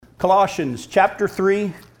Colossians chapter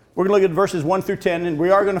 3. We're going to look at verses 1 through 10, and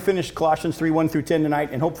we are going to finish Colossians 3, 1 through 10 tonight,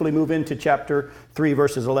 and hopefully move into chapter 3,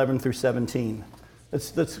 verses 11 through 17.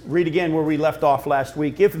 Let's read again where we left off last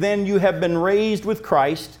week. If then you have been raised with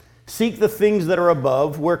Christ, seek the things that are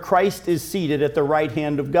above, where Christ is seated at the right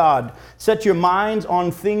hand of God. Set your minds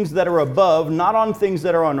on things that are above, not on things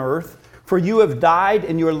that are on earth, for you have died,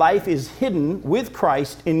 and your life is hidden with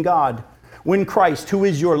Christ in God. When Christ, who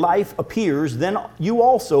is your life, appears, then you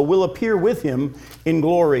also will appear with him in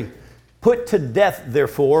glory. Put to death,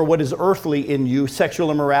 therefore, what is earthly in you, sexual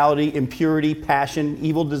immorality, impurity, passion,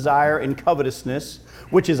 evil desire, and covetousness,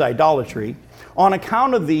 which is idolatry. On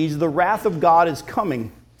account of these, the wrath of God is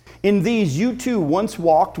coming. In these you too once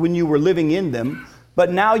walked when you were living in them,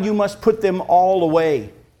 but now you must put them all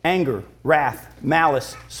away. Anger, wrath,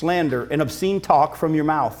 malice, slander, and obscene talk from your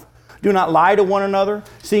mouth. Do not lie to one another,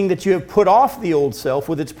 seeing that you have put off the old self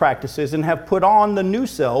with its practices and have put on the new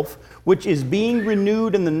self, which is being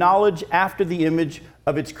renewed in the knowledge after the image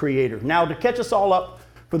of its creator. Now, to catch us all up,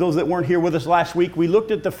 for those that weren't here with us last week, we looked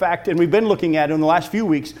at the fact, and we've been looking at it in the last few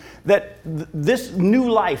weeks, that this new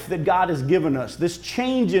life that God has given us, this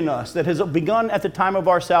change in us that has begun at the time of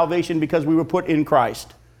our salvation because we were put in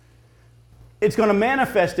Christ, it's going to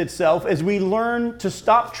manifest itself as we learn to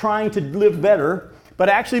stop trying to live better, but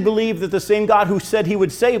actually believe that the same God who said he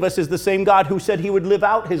would save us is the same God who said he would live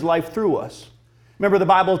out his life through us. Remember, the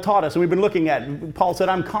Bible taught us, and we've been looking at, Paul said,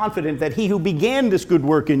 I'm confident that he who began this good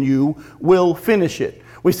work in you will finish it.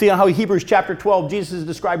 We see how in Hebrews chapter 12, Jesus is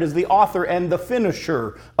described as the author and the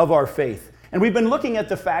finisher of our faith. And we've been looking at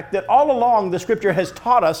the fact that all along the Scripture has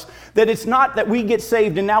taught us that it's not that we get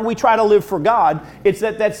saved and now we try to live for God. It's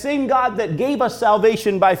that that same God that gave us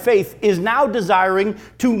salvation by faith is now desiring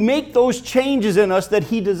to make those changes in us that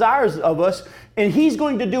he desires of us. And he's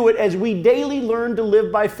going to do it as we daily learn to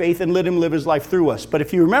live by faith and let him live his life through us. But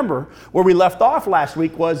if you remember, where we left off last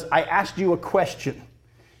week was I asked you a question.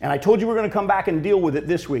 And I told you we're going to come back and deal with it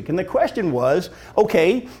this week. And the question was,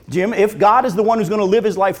 okay, Jim, if God is the one who's going to live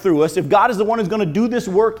his life through us, if God is the one who's going to do this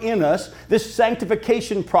work in us, this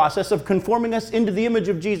sanctification process of conforming us into the image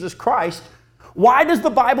of Jesus Christ, why does the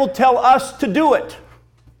Bible tell us to do it?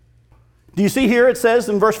 Do you see here it says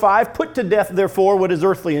in verse 5, put to death, therefore, what is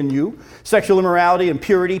earthly in you, sexual immorality,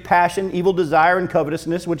 impurity, passion, evil desire, and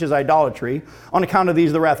covetousness, which is idolatry. On account of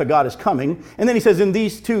these, the wrath of God is coming. And then he says, in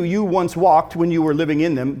these too you once walked when you were living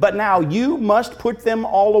in them, but now you must put them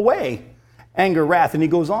all away. Anger, wrath, and he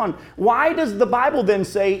goes on. Why does the Bible then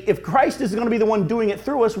say, if Christ is going to be the one doing it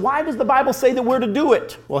through us, why does the Bible say that we're to do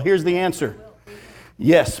it? Well, here's the answer.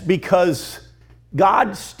 Yes, because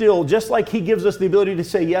God still, just like he gives us the ability to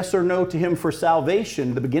say yes or no to him for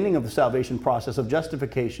salvation, the beginning of the salvation process of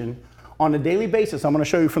justification, on a daily basis, I'm going to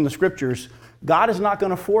show you from the Scriptures, God is not going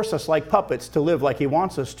to force us like puppets to live like he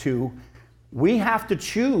wants us to. We have to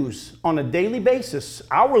choose on a daily basis,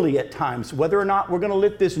 hourly at times, whether or not we're going to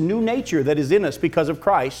let this new nature that is in us because of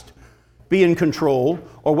Christ be in control,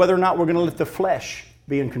 or whether or not we're going to let the flesh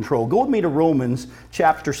be in control. Go with me to Romans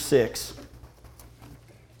chapter 6.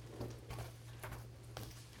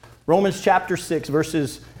 Romans chapter 6,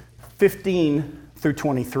 verses 15 through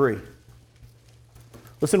 23.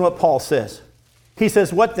 Listen to what Paul says. He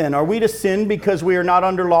says, what then? Are we to sin because we are not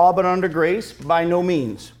under law but under grace? By no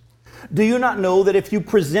means. Do you not know that if you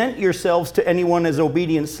present yourselves to anyone as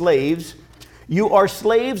obedient slaves, you are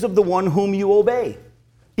slaves of the one whom you obey,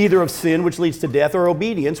 either of sin, which leads to death, or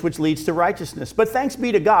obedience, which leads to righteousness. But thanks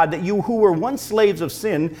be to God that you who were once slaves of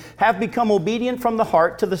sin have become obedient from the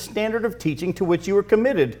heart to the standard of teaching to which you were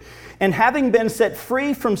committed. And having been set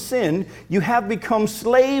free from sin, you have become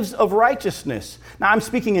slaves of righteousness. Now I'm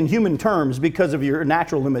speaking in human terms because of your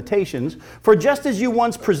natural limitations. For just as you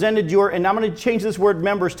once presented your, and I'm going to change this word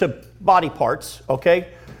members to body parts, okay?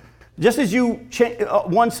 Just as you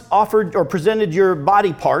once offered or presented your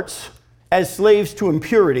body parts as slaves to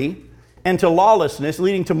impurity and to lawlessness,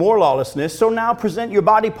 leading to more lawlessness, so now present your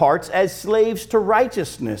body parts as slaves to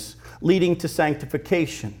righteousness, leading to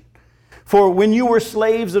sanctification. For when you were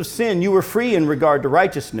slaves of sin, you were free in regard to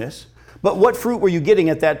righteousness. But what fruit were you getting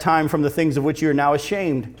at that time from the things of which you are now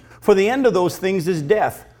ashamed? For the end of those things is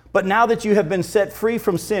death. But now that you have been set free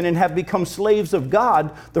from sin and have become slaves of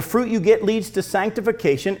God, the fruit you get leads to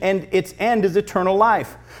sanctification, and its end is eternal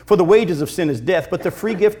life. For the wages of sin is death, but the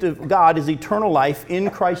free gift of God is eternal life in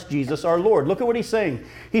Christ Jesus our Lord. Look at what he's saying.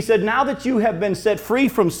 He said, now that you have been set free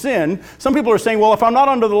from sin, some people are saying, well, if I'm not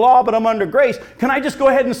under the law, but I'm under grace, can I just go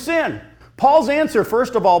ahead and sin? Paul's answer,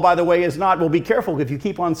 first of all, by the way, is not, well, be careful. If you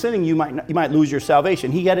keep on sinning, you might lose your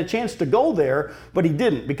salvation. He had a chance to go there, but he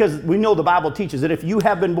didn't, because we know the Bible teaches that if you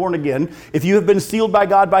have been born again, if you have been sealed by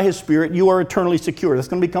God by his Spirit, you are eternally secure. That's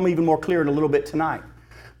going to become even more clear in a little bit tonight.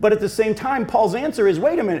 But at the same time, Paul's answer is,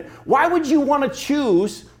 wait a minute, why would you want to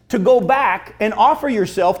choose to go back and offer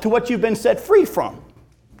yourself to what you've been set free from?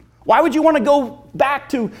 Why would you want to go back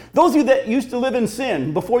to those of you that used to live in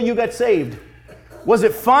sin before you got saved? Was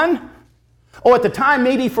it fun? Oh, at the time,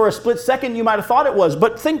 maybe for a split second you might have thought it was,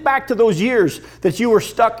 but think back to those years that you were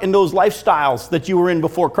stuck in those lifestyles that you were in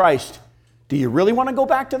before Christ. Do you really want to go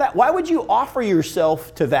back to that? Why would you offer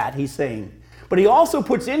yourself to that, he's saying. But he also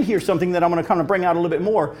puts in here something that I'm going to kind of bring out a little bit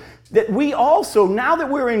more, that we also, now that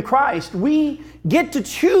we're in Christ, we get to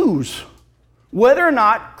choose whether or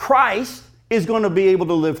not Christ is going to be able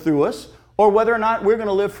to live through us, or whether or not we're going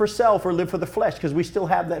to live for self or live for the flesh, because we still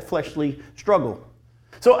have that fleshly struggle.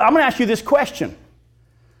 So I'm going to ask you this question.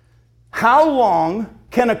 How long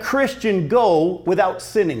can a Christian go without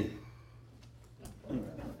sinning?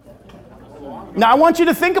 Now I want you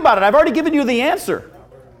to think about it. I've already given you the answer.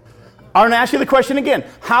 I'm going to ask you the question again.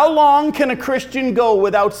 How long can a Christian go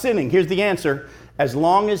without sinning? Here's the answer. As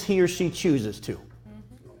long as he or she chooses to.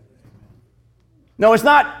 No, it's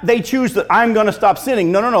not they choose that I'm going to stop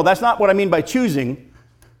sinning. No. That's not what I mean by choosing.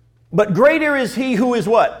 But greater is he who is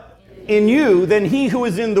what? In you than he who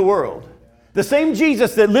is in the world. The same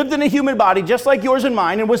Jesus that lived in a human body just like yours and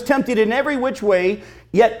mine and was tempted in every which way,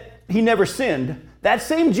 yet he never sinned. That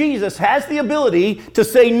same Jesus has the ability to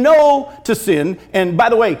say no to sin. And by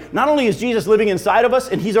the way, not only is Jesus living inside of us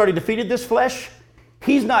and he's already defeated this flesh,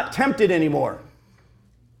 he's not tempted anymore.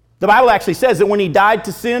 The Bible actually says that when he died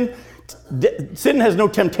to sin, sin has no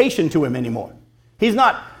temptation to him anymore. He's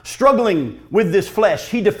not struggling with this flesh.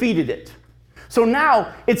 He defeated it. So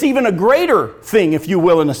now it's even a greater thing, if you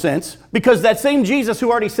will, in a sense, because that same Jesus who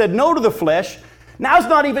already said no to the flesh, now is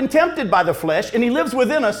not even tempted by the flesh, and he lives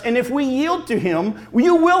within us. And if we yield to him,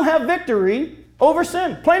 you will have victory over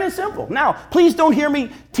sin, plain and simple. Now, please don't hear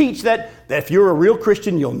me teach that if you're a real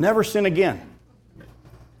Christian, you'll never sin again.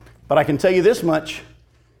 But I can tell you this much.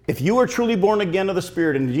 If you are truly born again of the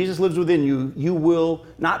Spirit and Jesus lives within you, you will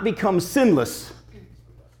not become sinless,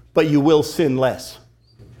 but you will sin less.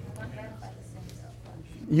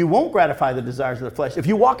 You won't gratify the desires of the flesh. If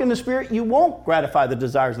you walk in the Spirit, you won't gratify the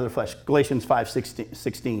desires of the flesh. Galatians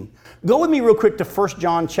 5:16. Go with me real quick to 1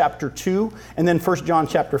 John chapter 2 and then 1 John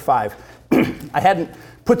chapter 5. I hadn't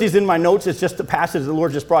put these in my notes. It's just a passage the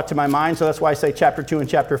Lord just brought to my mind. So that's why I say chapter 2 and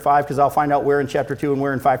chapter 5, because I'll find out where in chapter 2 and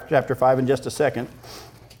where in chapter 5 in just a second.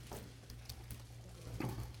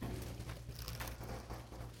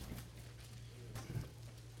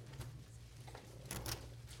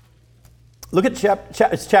 Look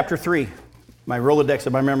at it's chapter 3. My Rolodex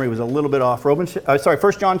of my memory was a little bit off.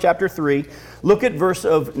 1 John chapter 3. Look at verse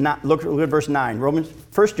 9.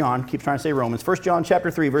 1 John, keep trying to say Romans. 1 John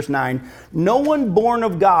chapter 3, verse 9. No one born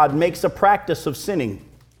of God makes a practice of sinning.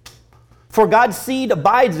 For God's seed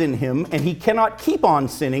abides in him, and he cannot keep on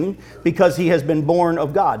sinning because he has been born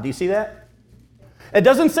of God. Do you see that? It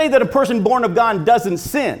doesn't say that a person born of God doesn't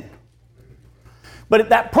sin. But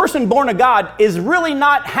that person born of God is really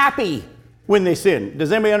not happy when they sin.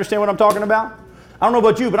 Does anybody understand what I'm talking about? I don't know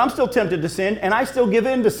about you, but I'm still tempted to sin, and I still give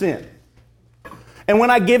in to sin. And when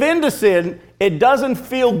I give in to sin, it doesn't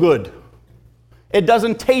feel good. It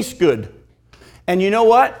doesn't taste good. And you know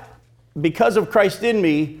what? Because of Christ in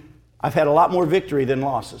me, I've had a lot more victory than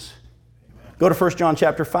losses. Go to 1 John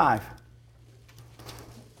chapter 5.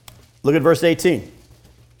 Look at verse 18.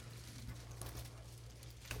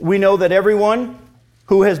 We know that everyone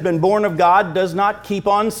who has been born of God does not keep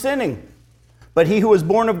on sinning. But he who is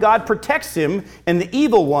born of God protects him, and the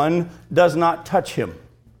evil one does not touch him.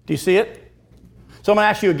 Do you see it? So I'm going to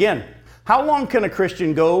ask you again. How long can a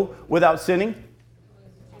Christian go without sinning?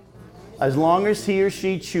 As long as he or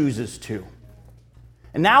she chooses to.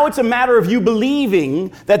 And now it's a matter of you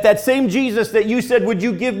believing that that same Jesus that you said, would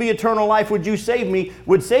you give me eternal life, would you save me,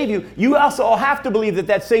 would save you. You also have to believe that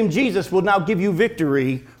that same Jesus will now give you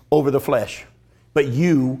victory over the flesh. But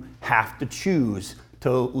you have to choose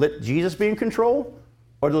to let Jesus be in control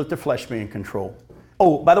or to let the flesh be in control.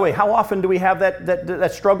 Oh, by the way, how often do we have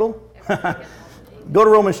that struggle? Go to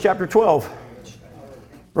Romans chapter 12.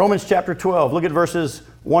 Romans chapter 12. Look at verses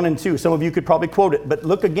 1 and 2. Some of you could probably quote it, but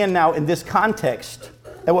look again now in this context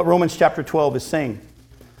at what Romans chapter 12 is saying.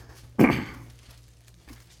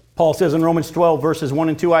 Paul says in Romans 12, verses 1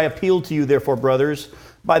 and 2, I appeal to you, therefore, brothers,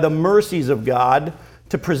 by the mercies of God,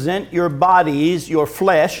 to present your bodies, your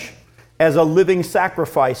flesh, as a living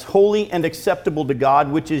sacrifice, holy and acceptable to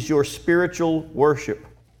God, which is your spiritual worship.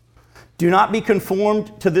 Do not be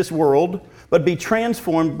conformed to this world, but be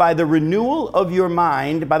transformed by the renewal of your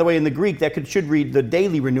mind. By the way, in the Greek, should read the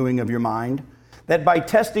daily renewing of your mind, that by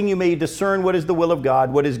testing you may discern what is the will of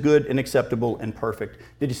God, what is good and acceptable and perfect.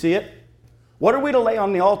 Did you see it? What are we to lay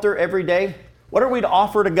on the altar every day? What are we to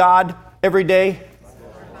offer to God every day?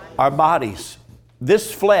 Our bodies.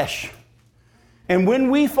 This flesh. And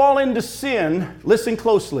when we fall into sin, listen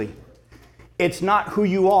closely, it's not who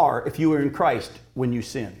you are if you are in Christ when you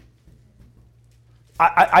sin.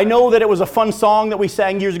 I know that it was a fun song that we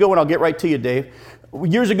sang years ago, and I'll get right to you, Dave.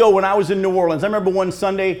 Years ago when I was in New Orleans, I remember one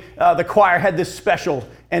Sunday the choir had this special,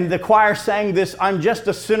 and the choir sang this "I'm Just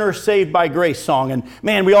a Sinner Saved by Grace" song, and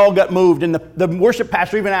man, we all got moved, and the worship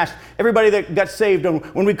pastor even asked everybody that got saved, and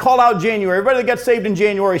when we call out January, everybody that got saved in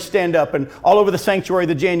January stand up, and all over the sanctuary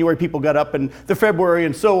the January people got up, and the February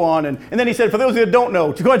and so on, and then he said, for those of you that don't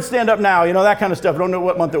know, to go ahead and stand up now, that kind of stuff. I don't know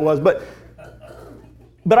what month it was, but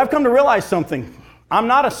I've come to realize something. I'm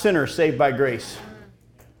not a sinner saved by grace.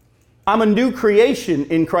 I'm a new creation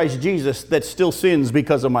in Christ Jesus that still sins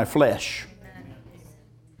because of my flesh.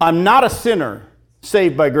 I'm not a sinner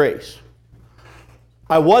saved by grace.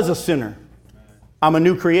 I was a sinner. I'm a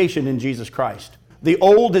new creation in Jesus Christ. The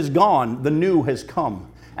old is gone, the new has come.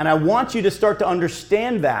 And I want you to start to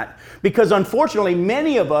understand that, because unfortunately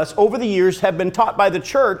many of us over the years have been taught by the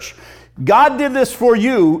church, God did this for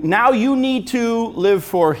you, now you need to live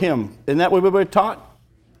for Him. Isn't that what we were taught?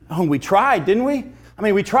 Oh, we tried, didn't we?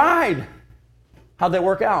 We tried. How'd that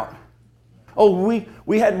work out? Oh, we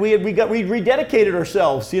rededicated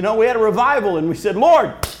ourselves. We had a revival, and we said,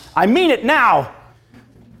 Lord, I mean it now.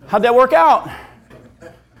 How'd that work out?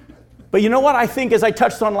 But you know what I think, as I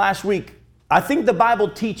touched on last week, I think the Bible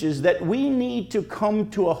teaches that we need to come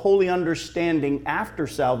to a holy understanding after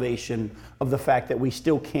salvation of the fact that we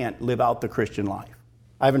still can't live out the Christian life.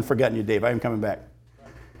 I haven't forgotten you, Dave. I am coming back.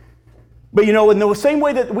 But in the same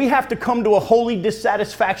way that we have to come to a holy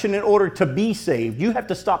dissatisfaction in order to be saved, you have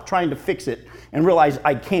to stop trying to fix it and realize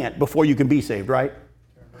I can't before you can be saved, right?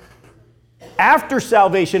 After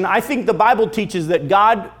salvation, I think the Bible teaches that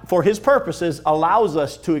God, for His purposes, allows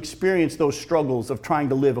us to experience those struggles of trying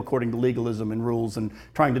to live according to legalism and rules and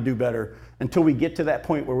trying to do better until we get to that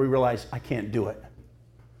point where we realize I can't do it.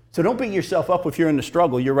 So don't beat yourself up if you're in the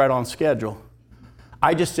struggle. You're right on schedule.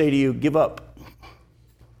 I just say to you, give up.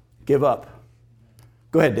 Give up.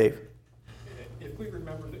 Go ahead, Dave. If we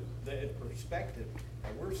remember the perspective,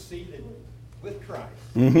 we're seated with Christ,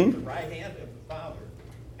 Mm-hmm. the right hand of the Father,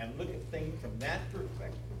 and look at things from that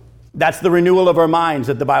perspective. That's the renewal of our minds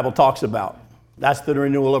that the Bible talks about. That's the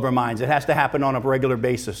renewal of our minds. It has to happen on a regular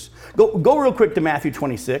basis. Go real quick to Matthew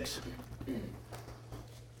 26.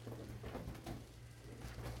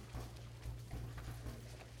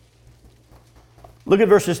 Look at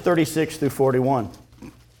verses 36 through 41.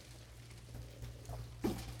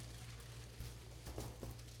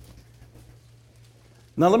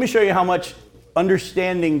 Now let me show you how much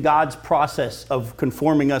understanding God's process of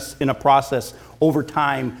conforming us in a process over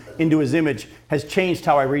time into His image has changed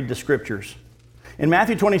how I read the Scriptures. In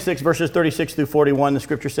Matthew 26, verses 36 through 41, the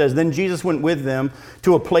Scripture says, Then Jesus went with them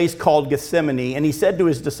to a place called Gethsemane, and He said to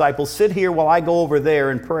His disciples, Sit here while I go over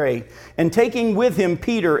there and pray. And taking with Him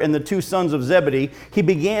Peter and the two sons of Zebedee, He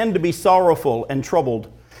began to be sorrowful and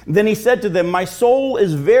troubled. Then He said to them, My soul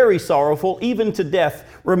is very sorrowful, even to death.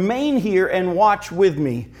 Remain here and watch with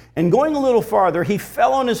me. And going a little farther, He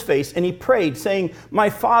fell on His face and He prayed, saying,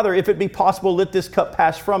 My Father, if it be possible, let this cup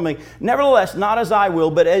pass from me. Nevertheless, not as I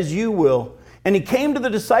will, but as you will. And He came to the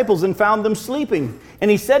disciples and found them sleeping.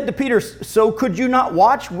 And He said to Peter, So could you not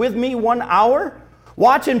watch with me 1 hour?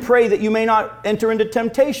 Watch and pray that you may not enter into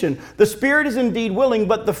temptation. The spirit is indeed willing,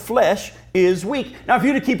 but the flesh is weak. Now, if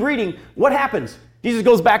you to keep reading, what happens? Jesus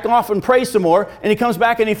goes back off and prays some more, and He comes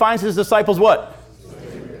back and He finds His disciples what?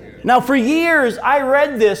 Now, for years, I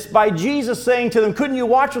read this by Jesus saying to them, couldn't you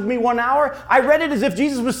watch with me 1 hour? I read it as if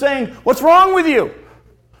Jesus was saying, what's wrong with you?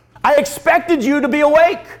 I expected you to be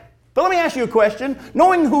awake. But let me ask you a question.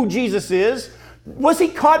 Knowing who Jesus is, was He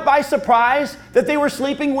caught by surprise that they were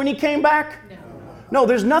sleeping when He came back? No,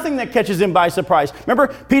 there's nothing that catches Him by surprise.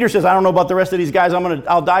 Remember, Peter says, I don't know about the rest of these guys.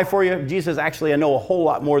 I'll die for you. Jesus says, actually, I know a whole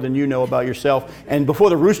lot more than you know about yourself. And before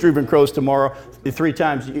the rooster even crows tomorrow, 3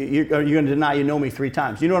 times, you're going to deny you know me 3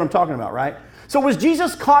 times. You know what I'm talking about, right? So was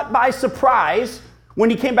Jesus caught by surprise when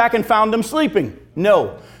He came back and found them sleeping?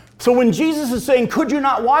 No. So when Jesus is saying, could you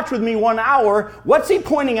not watch with me 1 hour, what's He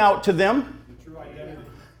pointing out to them?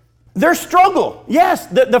 Their struggle. Yes,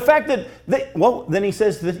 the fact that, then He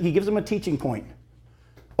says that He gives them a teaching point.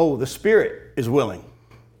 Oh, the spirit is willing,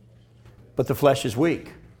 but the flesh is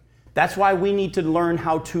weak. That's why we need to learn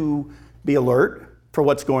how to be alert, for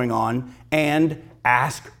what's going on and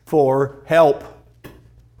ask for help.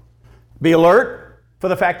 Be alert for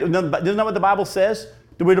the fact that, isn't that what the Bible says?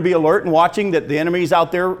 That we're to be alert and watching that the enemy's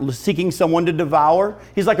out there seeking someone to devour.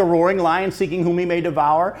 He's like a roaring lion seeking whom he may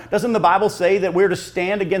devour. Doesn't the Bible say that we're to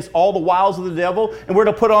stand against all the wiles of the devil and we're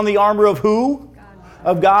to put on the armor of who?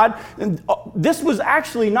 Of God. And this was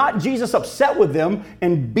actually not Jesus upset with them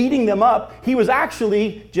and beating them up. He was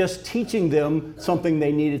actually just teaching them something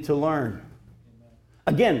they needed to learn.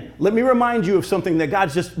 Again, let me remind you of something that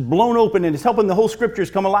God's just blown open and is helping the whole scriptures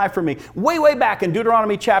come alive for me. Way back in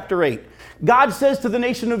Deuteronomy chapter 8. God says to the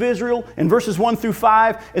nation of Israel in verses 1 through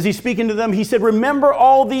 5, as he's speaking to them, he said, remember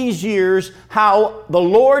all these years how the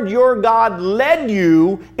Lord your God led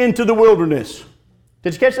you into the wilderness.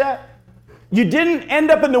 Did you catch that? You didn't end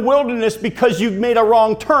up in the wilderness because you made a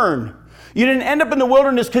wrong turn. You didn't end up in the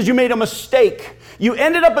wilderness because you made a mistake. You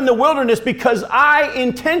ended up in the wilderness because I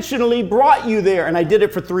intentionally brought you there. And I did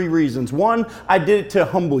it for 3 reasons. 1, I did it to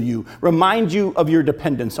humble you, remind you of your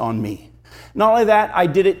dependence on me. Not only that, I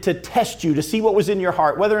did it to test you, to see what was in your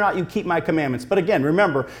heart, whether or not you keep my commandments. But again,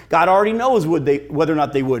 remember, God already knows whether or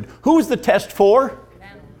not they would. Who's the test for?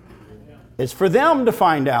 It's for them to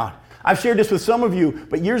find out. I've shared this with some of you,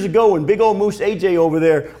 but years ago when big old Moose AJ over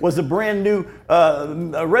there was a brand new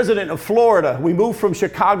resident of Florida, we moved from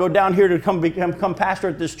Chicago down here to come pastor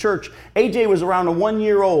at this church. AJ was around a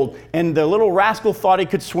 1-year-old, and the little rascal thought he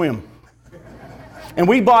could swim. And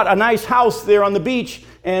we bought a nice house there on the beach,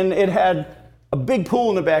 and it had a big pool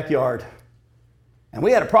in the backyard. And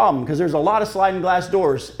we had a problem because there's a lot of sliding glass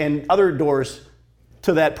doors and other doors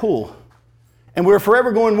to that pool. And we were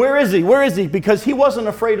forever going, where is he? Where is he? Because he wasn't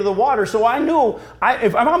afraid of the water. So I knew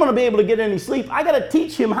if I'm going to be able to get any sleep, I got to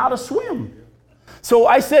teach him how to swim. So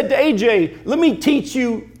I said to AJ, let me teach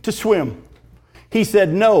you to swim. He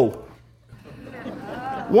said no.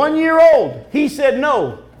 1-year-old, he said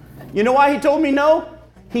no. You know why he told me no?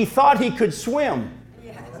 He thought he could swim.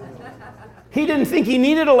 He didn't think he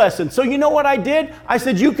needed a lesson. So you know what I did? I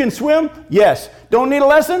said, you can swim? Yes. Don't need a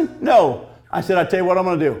lesson? No. I said, I'll tell you what I'm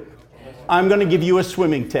going to do. I'm going to give you a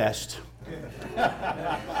swimming test.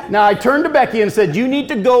 Now I turned to Becky and said, you need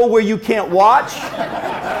to go where you can't watch,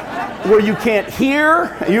 where you can't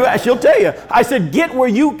hear. She'll tell you. I said, get where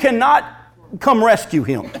you cannot come rescue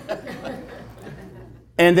him.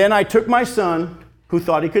 And then I took my son, who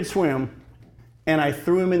thought he could swim, and I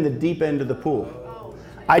threw him in the deep end of the pool.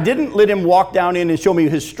 I didn't let him walk down in and show me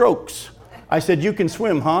his strokes. I said, you can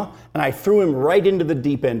swim, huh? And I threw him right into the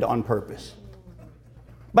deep end on purpose.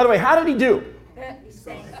 By the way, how did he do?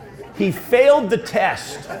 He failed the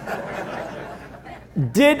test.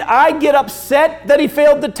 Did I get upset that he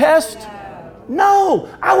failed the test? No.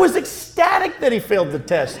 I was ecstatic that he failed the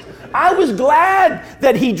test. I was glad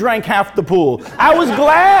that he drank half the pool. I was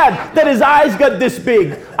glad that his eyes got this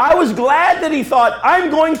big. I was glad that he thought, I'm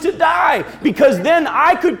going to die, because then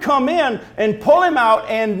I could come in and pull him out,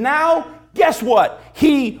 and now, guess what?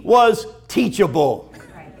 He was teachable.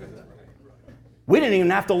 We didn't even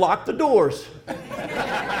have to lock the doors.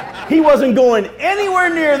 He wasn't going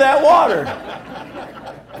anywhere near that water.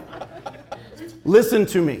 Listen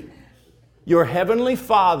to me. Your heavenly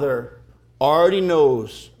Father already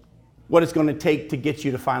knows what it's going to take to get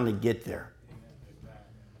you to finally get there.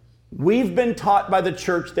 We've been taught by the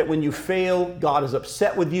church that when you fail, God is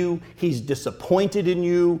upset with you. He's disappointed in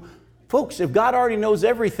you. Folks, if God already knows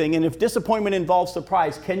everything, and if disappointment involves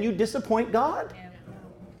surprise, can you disappoint God?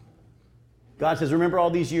 God says, remember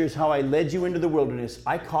all these years how I led you into the wilderness.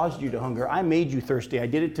 I caused you to hunger. I made you thirsty. I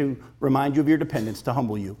did it to remind you of your dependence, to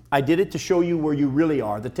humble you. I did it to show you where you really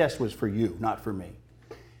are. The test was for you, not for me.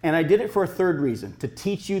 And I did it for a third reason, to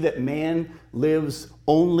teach you that man lives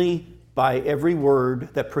only by every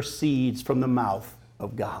word that proceeds from the mouth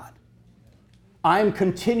of God. I'm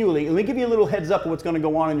continually, let me give you a little heads up of what's going to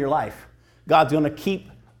go on in your life. God's going to keep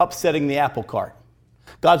upsetting the apple cart.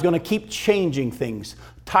 God's going to keep changing things.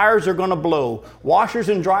 Tires are going to blow. Washers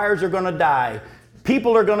and dryers are going to die.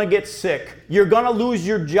 People are going to get sick. You're going to lose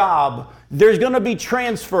your job. There's going to be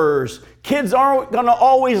transfers. Kids aren't going to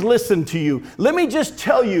always listen to you. Let me just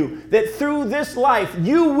tell you that through this life,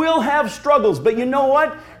 you will have struggles. But you know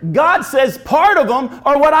what? God says part of them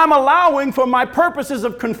are what I'm allowing for my purposes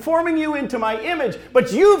of conforming you into my image.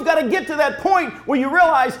 But you've got to get to that point where you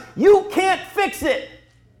realize you can't fix it.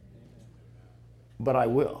 But I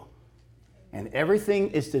will. And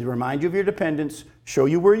everything is to remind you of your dependence, show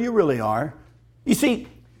you where you really are. You see,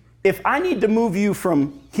 if I need to move you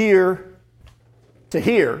from here to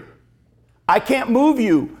here, I can't move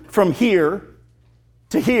you from here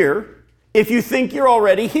to here if you think you're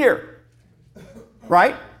already here.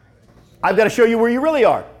 Right? I've got to show you where you really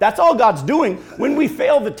are. That's all God's doing. When we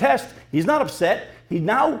fail the test, he's not upset.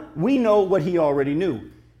 Now we know what he already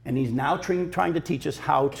knew. And he's now trying to teach us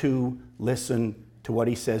how to listen to what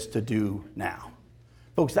he says to do now.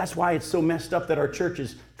 Folks, that's why it's so messed up that our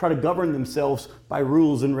churches try to govern themselves by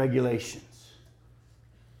rules and regulations.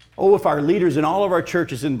 Oh, if our leaders in all of our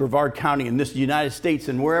churches in Brevard County, in this United States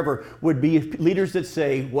and wherever, would be leaders that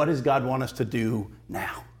say, what does God want us to do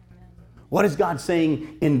now? What is God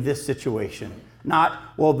saying in this situation? Not,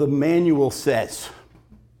 well, the manual says.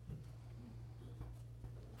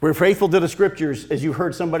 We're faithful to the scriptures, as you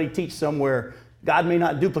heard somebody teach somewhere. God may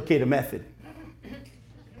not duplicate a method.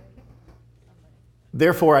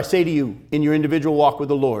 Therefore, I say to you, in your individual walk with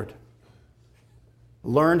the Lord,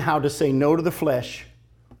 learn how to say no to the flesh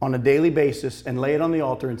on a daily basis and lay it on the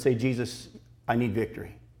altar and say, Jesus, I need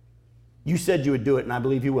victory. You said you would do it, and I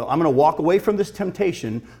believe you will. I'm going to walk away from this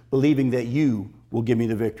temptation believing that you will give me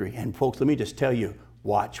the victory. And folks, let me just tell you,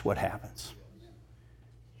 watch what happens.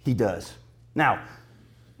 He does. Now,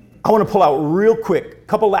 I want to pull out real quick a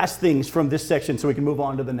couple last things from this section so we can move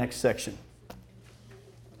on to the next section.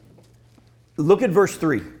 Look at verse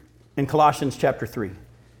 3 in Colossians chapter 3. It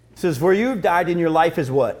says, for you have died and your life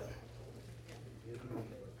is what?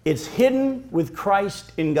 It's hidden with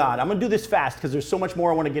Christ in God. I'm going to do this fast because there's so much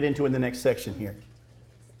more I want to get into in the next section here.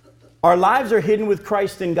 Our lives are hidden with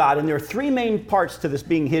Christ in God, and there are three main parts to this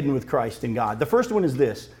being hidden with Christ in God. The first one is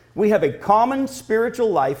this. We have a common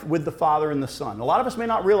spiritual life with the Father and the Son. A lot of us may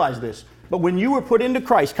not realize this, but when you were put into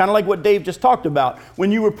Christ, kind of like what Dave just talked about,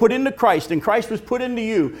 when you were put into Christ and Christ was put into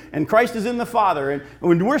you and Christ is in the Father, and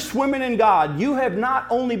when we're swimming in God, you have not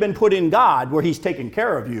only been put in God where he's taking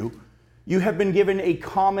care of you, you have been given a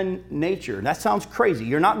common nature. That sounds crazy.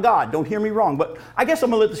 You're not God. Don't hear me wrong. But I guess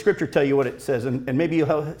I'm going to let the scripture tell you what it says, and maybe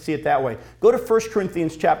you'll see it that way. Go to 1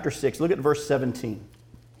 Corinthians chapter 6. Look at verse 17.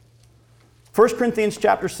 1 Corinthians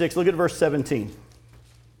chapter 6. Look at verse 17.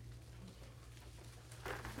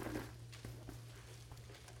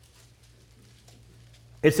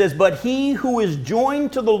 It says, but he who is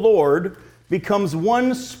joined to the Lord becomes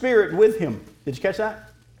one spirit with him. Did you catch that?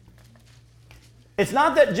 It's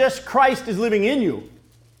not that just Christ is living in you.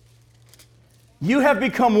 You have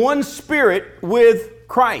become one spirit with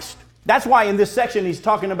Christ. That's why in this section he's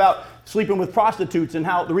talking about sleeping with prostitutes and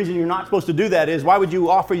how the reason you're not supposed to do that is why would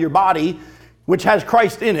you offer your body, which has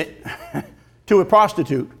Christ in it, to a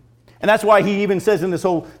prostitute? And that's why he even says in this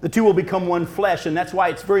whole, the two will become one flesh. And that's why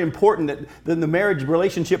it's very important that the marriage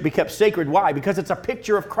relationship be kept sacred. Why? Because it's a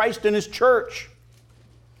picture of Christ and his church.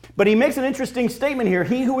 But he makes an interesting statement here.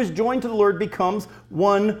 He who is joined to the Lord becomes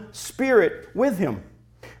one spirit with him.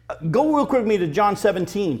 Go real quick with me to John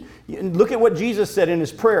 17. Look at what Jesus said in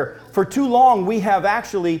his prayer. For too long we have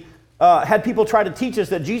actually had people try to teach us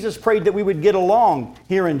that Jesus prayed that we would get along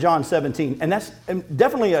here in John 17. And that's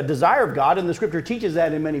definitely a desire of God, and the scripture teaches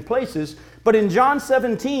that in many places. But in John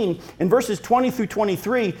 17, in verses 20 through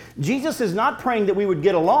 23, Jesus is not praying that we would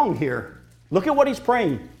get along here. Look at what he's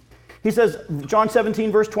praying. He says, John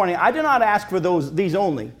 17, verse 20, I do not ask for these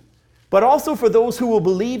only, but also for those who will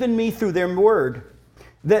believe in me through their word,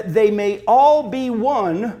 that they may all be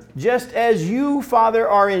one, just as you, Father,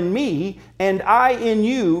 are in me, and I in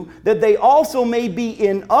you, that they also may be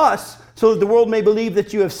in us, so that the world may believe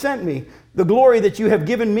that you have sent me. The glory that you have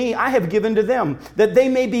given me, I have given to them, that they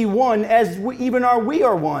may be one as we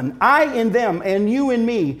are one. I in them and you in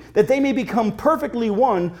me, that they may become perfectly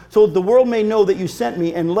one, so that the world may know that you sent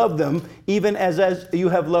me and love them, even as you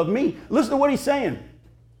have loved me. Listen to what he's saying.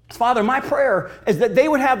 Father, my prayer is that they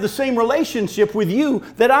would have the same relationship with you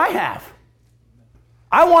that I have.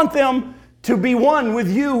 I want them to be one with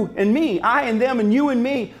you and me, I and them and you and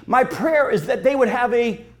me. My prayer is that they would have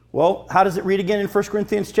well, how does it read again in 1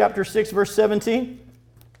 Corinthians chapter 6, verse 17?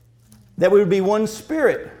 That we would be one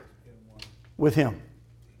spirit with him.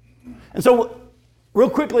 And so, real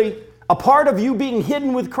quickly, a part of you being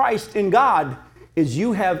hidden with Christ in God is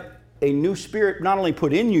you have a new spirit not only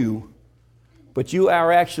put in you, but you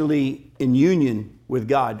are actually in union with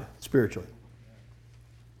God spiritually.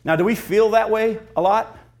 Now, do we feel that way a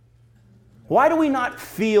lot? Why do we not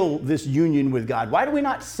feel this union with God? Why do we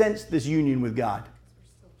not sense this union with God?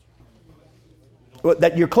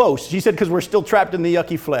 That you're close. She said because we're still trapped in the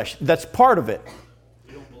yucky flesh. That's part of it.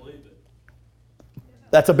 You don't believe it.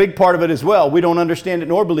 That's a big part of it as well. We don't understand it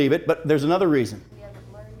nor believe it, but there's another reason. We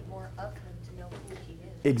haven't learned more of him to know who he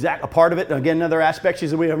is. Exactly. A part of it, again, another aspect, she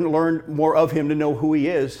said we haven't learned more of him to know who he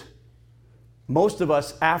is. Most of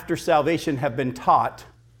us, after salvation, have been taught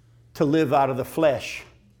to live out of the flesh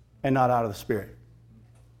and not out of the spirit.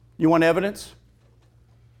 You want evidence?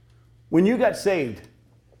 When you got saved,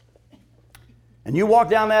 and you walked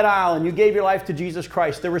down that aisle and you gave your life to Jesus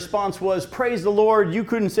Christ, the response was, praise the Lord, you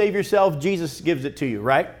couldn't save yourself, Jesus gives it to you,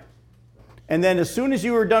 right? And then as soon as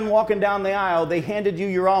you were done walking down the aisle, they handed you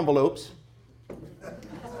your envelopes.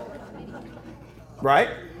 Right?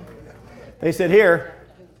 They said, here.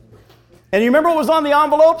 And you remember what was on the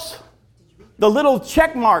envelopes? The little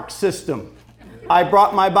check mark system. I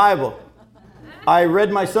brought my Bible. I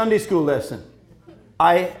read my Sunday school lesson.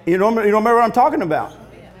 You don't remember what I'm talking about?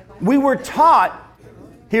 We were taught,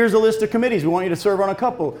 here's a list of committees. We want you to serve on a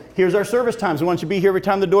couple. Here's our service times. We want you to be here every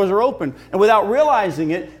time the doors are open. And without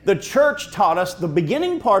realizing it, the church taught us the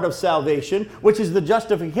beginning part of salvation, which is the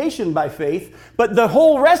justification by faith. But the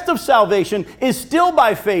whole rest of salvation is still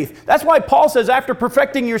by faith. That's why Paul says, after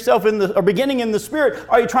perfecting yourself or beginning in the Spirit,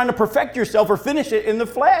 are you trying to perfect yourself or finish it in the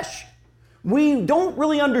flesh? We don't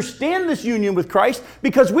really understand this union with Christ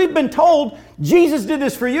because we've been told, Jesus did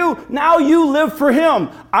this for you, now you live for Him.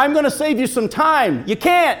 I'm going to save you some time. You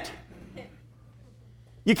can't.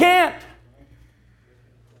 You can't.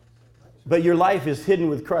 But your life is hidden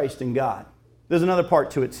with Christ in God. There's another part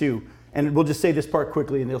to it too, and we'll just say this part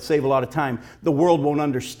quickly and it'll save a lot of time. The world won't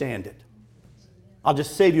understand it. I'll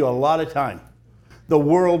just save you a lot of time. The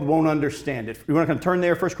world won't understand it. We're going to turn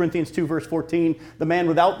there, 1 Corinthians 2, verse 14. The man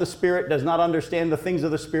without the Spirit does not understand the things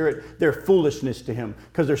of the Spirit. They're foolishness to him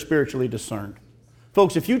because they're spiritually discerned.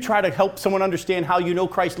 Folks, if you try to help someone understand how you know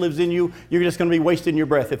Christ lives in you, you're just going to be wasting your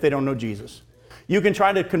breath if they don't know Jesus. You can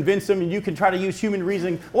try to convince them and you can try to use human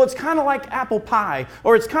reasoning. Well, it's kind of like apple pie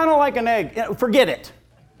or it's kind of like an egg. Forget it.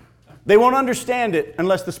 They won't understand it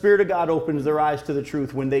unless the Spirit of God opens their eyes to the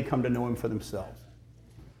truth when they come to know Him for themselves.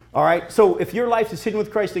 All right, so if your life is hidden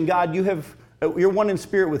with Christ in God, you're one in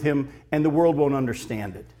spirit with Him, and the world won't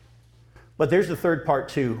understand it. But there's the third part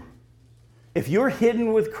too. If you're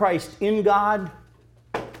hidden with Christ in God,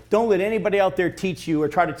 don't let anybody out there teach you or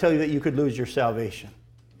try to tell you that you could lose your salvation.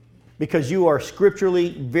 Because you are scripturally,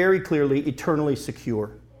 very clearly, eternally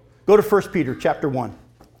secure. Go to 1 Peter chapter 1.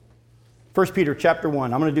 1 Peter chapter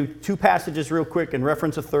 1. I'm going to do two passages real quick and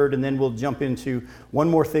reference a third, and then we'll jump into one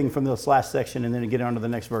more thing from this last section and then get on to the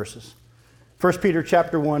next verses. 1 Peter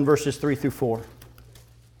chapter 1, verses 3 through 4.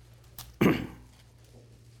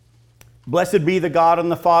 Blessed be the God and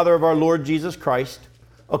the Father of our Lord Jesus Christ.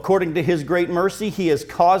 According to His great mercy, He has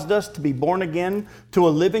caused us to be born again to a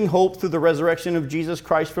living hope through the resurrection of Jesus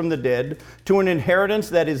Christ from the dead, to an inheritance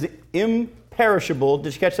that is imperishable.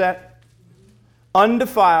 Did you catch that?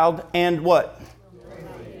 Undefiled and what?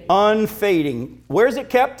 Unfading. Where is it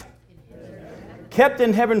kept? Kept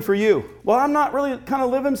in heaven for you. Well, I'm not really kind of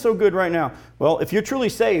living so good right now. Well, if you're truly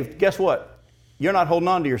saved, guess what? You're not holding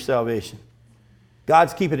on to your salvation.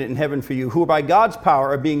 God's keeping it in heaven for you, who by God's power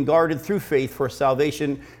are being guarded through faith for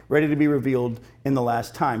salvation ready to be revealed in the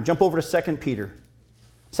last time. Jump over to 2 Peter.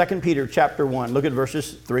 2 Peter chapter 1. Look at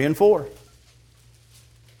verses 3 and 4.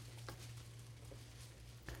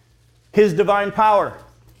 His divine power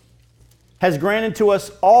has granted to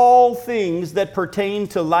us all things that pertain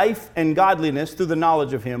to life and godliness through the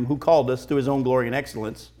knowledge of Him who called us to His own glory and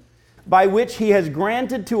excellence, by which He has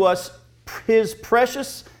granted to us His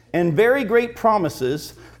precious and very great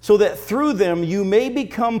promises, so that through them you may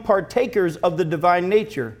become partakers of the divine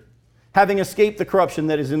nature, having escaped the corruption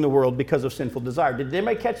that is in the world because of sinful desire. Did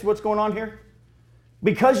anybody catch what's going on here?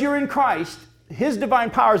 Because you're in Christ, His divine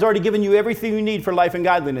power has already given you everything you need for life and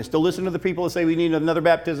godliness. Don't listen to the people that say we need another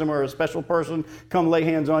baptism or a special person come lay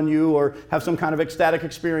hands on you or have some kind of ecstatic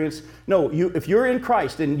experience. No, if you're in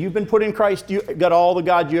Christ and you've been put in Christ, you got all the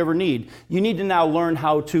God you ever need. You need to now learn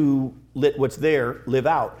how to let what's there live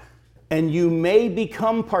out. And you may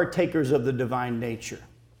become partakers of the divine nature.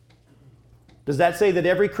 Does that say that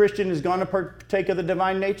every Christian is going to partake of the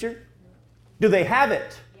divine nature? Do they have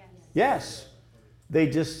it? Yes. They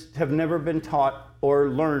just have never been taught or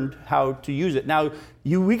learned how to use it. Now,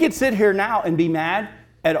 we could sit here now and be mad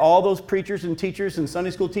at all those preachers and teachers and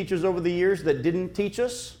Sunday school teachers over the years that didn't teach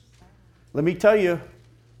us. Let me tell you,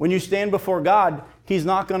 when you stand before God, He's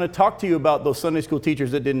not going to talk to you about those Sunday school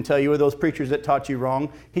teachers that didn't tell you or those preachers that taught you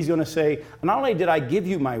wrong. He's going to say, not only did I give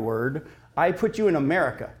you my word, I put you in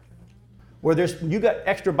America, where you got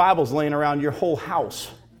extra Bibles laying around your whole house.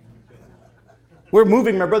 We're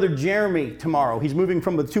moving my brother Jeremy tomorrow. He's moving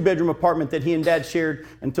from a 2-bedroom apartment that he and Dad shared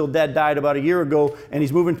until Dad died about a year ago, and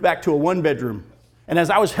he's moving back to a 1-bedroom. And as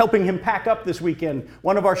I was helping him pack up this weekend,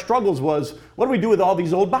 one of our struggles was, what do we do with all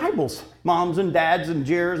these old Bibles? Moms and dads and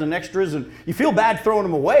Jers and extras, and you feel bad throwing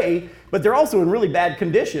them away, but they're also in really bad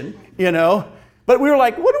condition, you know. But we were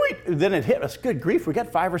like, then it hit us, good grief, we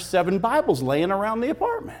got 5 or 7 Bibles laying around the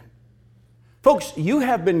apartment. Folks, you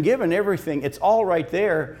have been given everything. It's all right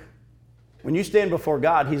there. When you stand before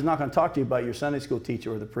God, He's not going to talk to you about your Sunday school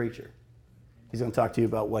teacher or the preacher. He's going to talk to you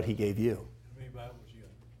about what He gave you. How many Bibles you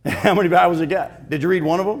got? How many Bibles you got? Did you read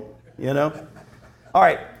one of them? You know? All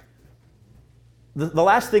right. The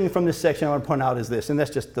last thing from this section I want to point out is this, and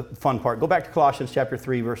that's just the fun part. Go back to Colossians chapter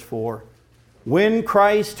 3, verse 4. When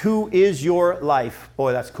Christ, who is your life,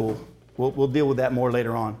 boy, that's cool. We'll deal with that more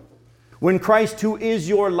later on. When Christ, who is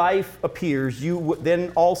your life, appears, you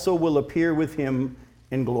then also will appear with Him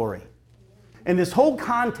in glory. In this whole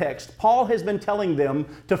context, Paul has been telling them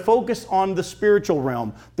to focus on the spiritual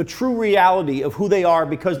realm, the true reality of who they are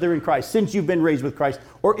because they're in Christ, since you've been raised with Christ,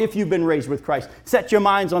 or if you've been raised with Christ. Set your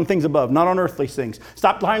minds on things above, not on earthly things.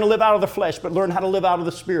 Stop trying to live out of the flesh, but learn how to live out of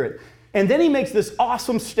the Spirit. And then he makes this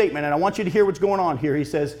awesome statement, and I want you to hear what's going on here. He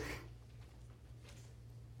says,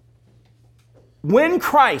 when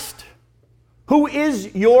Christ, who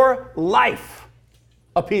is your life,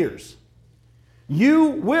 appears, you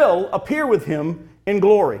will appear with Him in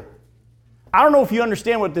glory. I don't know if you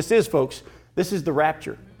understand what this is, folks. This is the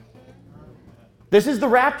rapture. This is the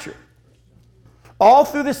rapture. All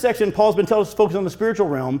through this section, Paul's been telling us to focus on the spiritual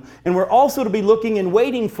realm, and we're also to be looking and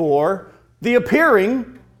waiting for the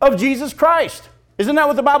appearing of Jesus Christ. Isn't that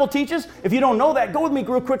what the Bible teaches? If you don't know that, go with me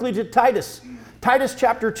real quickly to Titus. Titus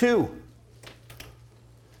chapter 2.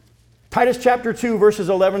 Titus chapter 2, verses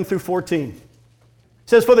 11 through 14. It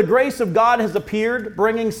says, for the grace of God has appeared,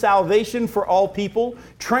 bringing salvation for all people,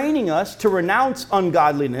 training us to renounce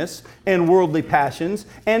ungodliness and worldly passions,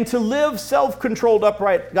 and to live self-controlled,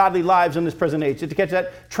 upright, godly lives in this present age. Did you catch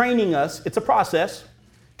that? Training us. It's a process.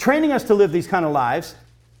 Training us to live these kind of lives.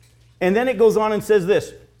 And then it goes on and says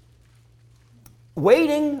this.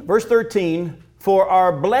 Waiting, verse 13, for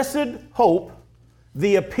our blessed hope,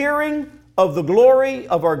 the appearing of the glory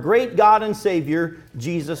of our great God and Savior,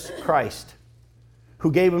 Jesus Christ,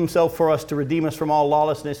 who gave Himself for us to redeem us from all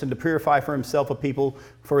lawlessness and to purify for Himself a people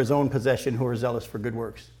for His own possession who are zealous for good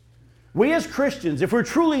works. We as Christians, if we're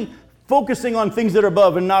truly focusing on things that are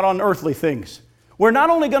above and not on earthly things, we're not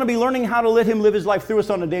only going to be learning how to let Him live His life through us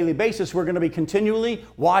on a daily basis, we're going to be continually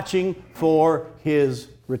watching for His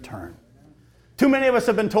return. Too many of us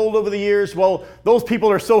have been told over the years, well, those people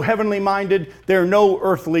are so heavenly minded, they're no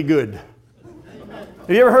earthly good.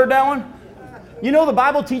 Have you ever heard that one? You know the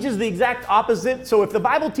Bible teaches the exact opposite. So if the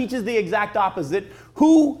Bible teaches the exact opposite,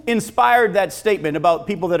 who inspired that statement about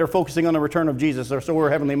people that are focusing on the return of Jesus or so we're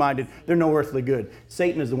heavenly minded, they're no earthly good?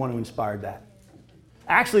 Satan is the one who inspired that.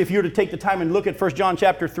 Actually, if you were to take the time and look at 1 John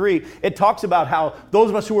chapter 3, it talks about how those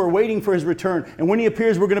of us who are waiting for His return, and when He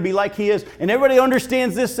appears, we're going to be like He is. And everybody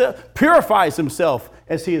understands this, purifies himself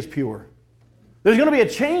as He is pure. There's going to be a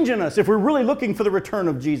change in us if we're really looking for the return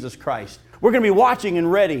of Jesus Christ. We're going to be watching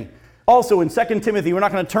and ready. Also in 2 Timothy, we're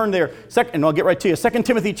not going to turn there, and I'll get right to you. 2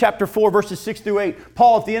 Timothy chapter 4, verses 6 through 8.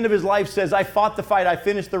 Paul, at the end of his life, says, I fought the fight, I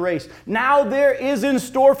finished the race. Now there is in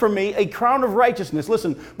store for me a crown of righteousness.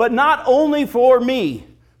 Listen, but not only for me,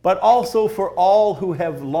 but also for all who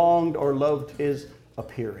have longed or loved His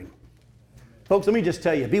appearing. Folks, let me just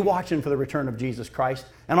tell you, be watching for the return of Jesus Christ.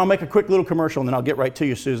 And I'll make a quick little commercial and then I'll get right to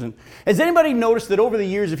you, Susan. Has anybody noticed that over the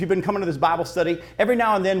years, if you've been coming to this Bible study, every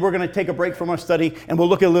now and then we're going to take a break from our study and we'll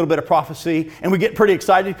look at a little bit of prophecy and we get pretty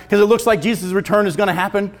excited because it looks like Jesus' return is going to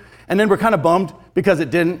happen. And then we're kind of bummed because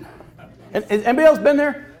it didn't. And anybody else been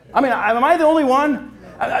there? I mean, am I the only one?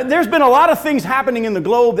 There's been a lot of things happening in the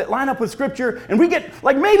globe that line up with Scripture and we get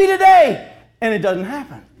like maybe today and it doesn't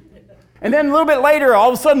happen. And then a little bit later, all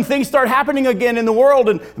of a sudden, things start happening again in the world,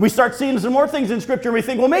 and we start seeing some more things in Scripture, and we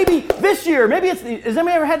think, well, maybe this year, maybe it's... Has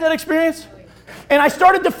anybody ever had that experience? And I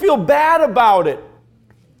started to feel bad about it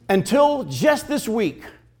until just this week,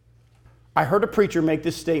 I heard a preacher make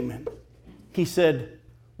this statement. He said,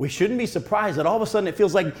 we shouldn't be surprised that all of a sudden it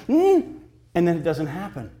feels like, and then it doesn't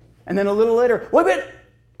happen. And then a little later, wait a minute,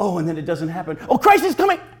 oh, and then it doesn't happen. Oh, Christ is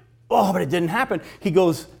coming. Oh, but it didn't happen. He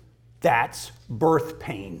goes, that's birth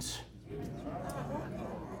pains.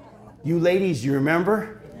 You ladies, you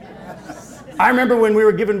remember? I remember when we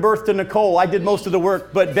were giving birth to Nicole. I did most of the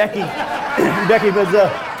work, but Becky was...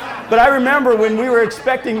 But I remember when we were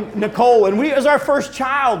expecting Nicole, and it was our first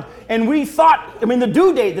child, and we thought, the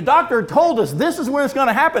due date, the doctor told us this is when it's going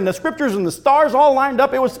to happen. The Scriptures and the stars all lined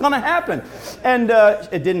up. It was going to happen. And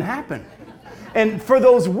it didn't happen. And for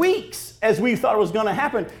those weeks, as we thought it was going to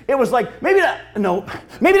happen, it was like, maybe not, no,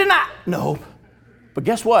 maybe not, no. But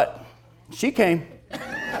guess what? She came.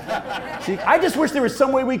 See, I just wish there was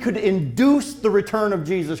some way we could induce the return of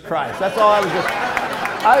Jesus Christ. That's all I was just...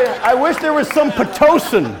 I wish there was some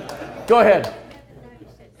Pitocin. Go ahead.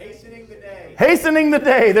 Hastening the day. Hastening the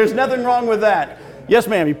day. There's nothing wrong with that. Yes,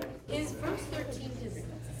 ma'am. Is verse 13 His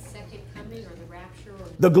second coming or the rapture?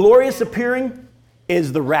 Or The glorious appearing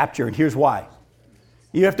is the rapture, and here's why.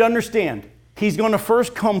 You have to understand, he's going to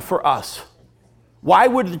first come for us. Why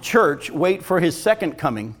would the church wait for his second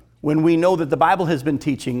coming when we know that the Bible has been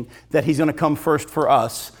teaching that he's going to come first for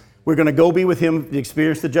us? We're going to go be with him,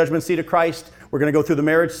 experience the judgment seat of Christ. We're going to go through the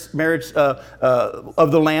marriage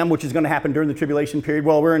of the Lamb, which is going to happen during the tribulation period.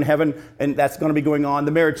 Well, we're in heaven, and that's going to be going on.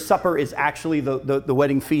 The marriage supper is actually the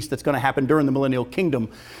wedding feast that's going to happen during the millennial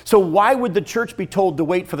kingdom. So why would the church be told to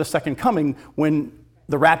wait for the second coming when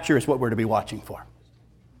the rapture is what we're to be watching for?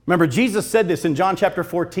 Remember, Jesus said this in John chapter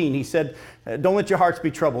 14. He said, don't let your hearts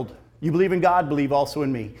be troubled. You believe in God, believe also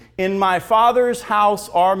in me. In my Father's house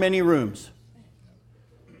are many rooms.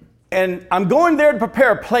 And I'm going there to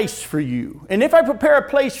prepare a place for you. And if I prepare a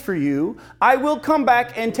place for you, I will come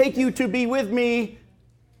back and take you to be with me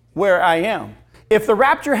where I am. If the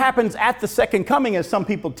rapture happens at the second coming, as some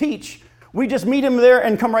people teach, we just meet him there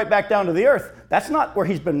and come right back down to the earth. That's not where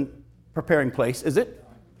he's been preparing place, is it?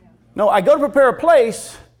 No, I go to prepare a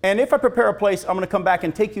place, and if I prepare a place, I'm going to come back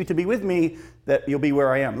and take you to be with me, that you'll be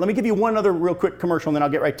where I am. Let me give you one other real quick commercial, and then I'll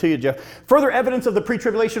get right to you, Jeff. Further evidence of the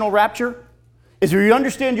pre-tribulational rapture is if you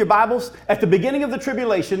understand your Bibles, at the beginning of the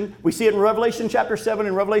tribulation, we see it in Revelation chapter 7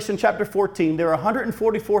 and Revelation chapter 14, there are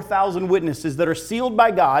 144,000 witnesses that are sealed by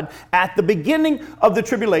God at the beginning of the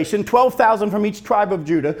tribulation, 12,000 from each tribe of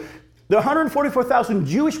Judah. The 144,000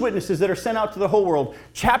 Jewish witnesses that are sent out to the whole world.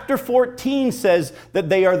 Chapter 14 says that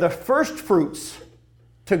they are the first fruits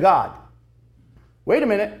to God. Wait a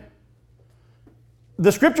minute.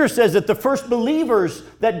 The scripture says that the first believers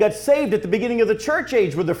that got saved at the beginning of the church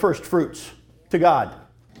age were the first fruits to God.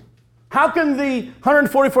 How can the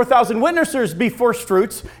 144,000 witnesses be first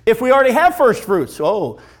fruits if we already have first fruits?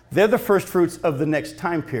 Oh, they're the first fruits of the next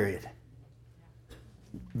time period.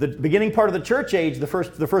 The beginning part of the church age, the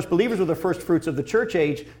first believers were the first fruits of the church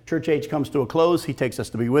age. Church age comes to a close. He takes us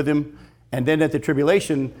to be with him. And then at the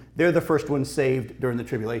tribulation, they're the first ones saved during the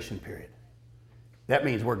tribulation period. That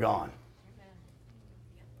means we're gone.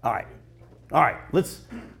 All right. Let's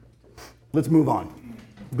move on.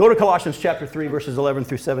 Go to Colossians chapter 3, verses 11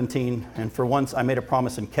 through 17. And for once, I made a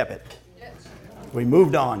promise and kept it. We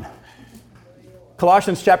moved on.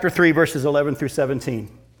 Colossians chapter 3, verses 11 through 17.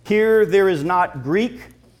 Here there is not Greek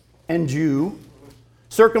and Jew,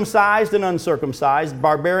 circumcised and uncircumcised,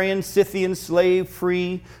 barbarian, Scythian, slave,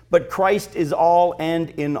 free, but Christ is all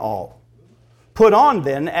and in all. Put on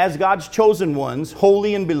then, as God's chosen ones,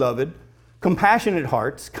 holy and beloved, compassionate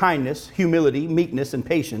hearts, kindness, humility, meekness, and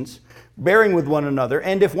patience, bearing with one another,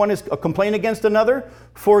 and if one is a complaint against another,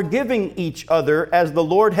 forgiving each other as the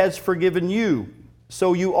Lord has forgiven you,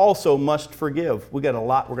 so you also must forgive. We got a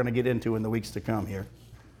lot we're going to get into in the weeks to come here.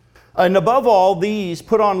 And above all these,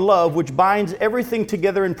 put on love, which binds everything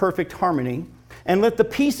together in perfect harmony, and let the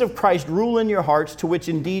peace of Christ rule in your hearts, to which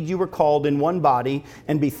indeed you were called in one body,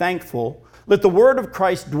 and be thankful. Let the word of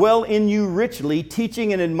Christ dwell in you richly,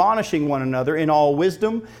 teaching and admonishing one another in all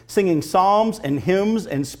wisdom, singing psalms and hymns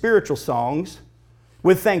and spiritual songs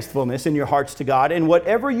with thankfulness in your hearts to God. And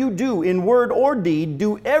whatever you do in word or deed,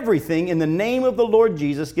 do everything in the name of the Lord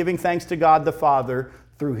Jesus, giving thanks to God the Father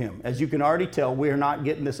through him. As you can already tell, we are not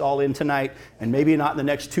getting this all in tonight, and maybe not in the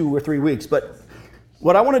next 2 or 3 weeks. But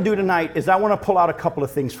what I want to do tonight is I want to pull out a couple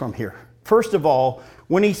of things from here. First of all,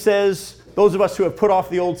 when he says, those of us who have put off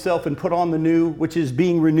the old self and put on the new, which is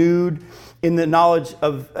being renewed in the knowledge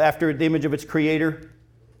of after the image of its creator.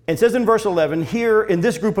 It says in verse 11, here in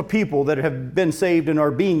this group of people that have been saved and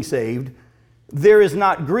are being saved, there is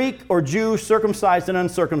not Greek or Jew, circumcised and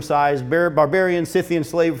uncircumcised, barbarian, Scythian,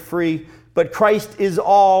 slave, free, but Christ is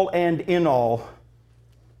all and in all.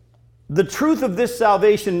 The truth of this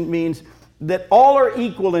salvation means that all are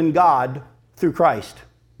equal in God through Christ.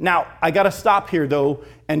 Now, I got to stop here, though,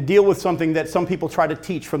 and deal with something that some people try to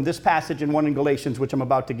teach from this passage and one in Galatians, which I'm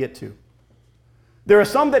about to get to. There are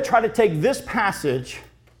some that try to take this passage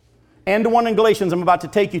and the one in Galatians I'm about to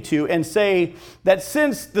take you to and say that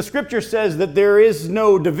since the scripture says that there is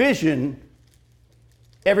no division,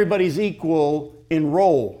 everybody's equal in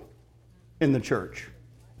role in the church.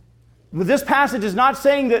 But this passage is not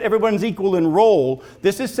saying that everyone's equal in role.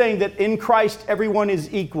 This is saying that in Christ everyone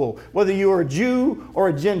is equal. Whether you are a Jew or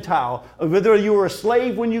a Gentile, whether you were a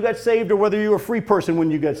slave when you got saved or whether you were a free person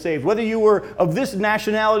when you got saved, whether you were of this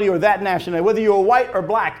nationality or that nationality, whether you were white or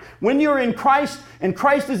black, when you're in Christ and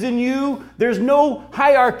Christ is in you, there's no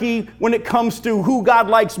hierarchy when it comes to who God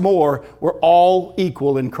likes more. We're all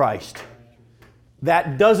equal in Christ.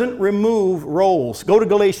 That doesn't remove roles. Go to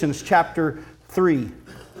Galatians chapter 3.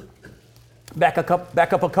 Back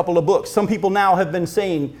up a couple of books. Some people now have been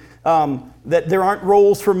saying that there aren't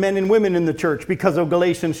roles for men and women in the church because of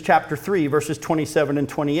Galatians chapter 3, verses 27 and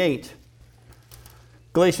 28.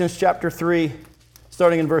 Galatians chapter 3,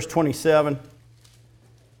 starting in verse 27.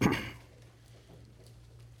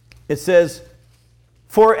 It says,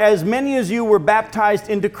 "For as many as you were baptized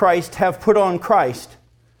into Christ have put on Christ.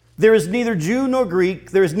 There is neither Jew nor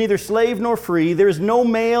Greek, there is neither slave nor free, there is no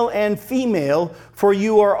male and female, for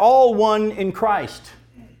you are all one in Christ."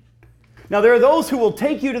 Now there are those who will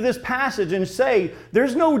take you to this passage and say,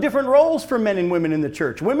 there's no different roles for men and women in the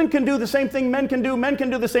church. Women can do the same thing men can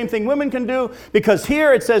do the same thing women can do, because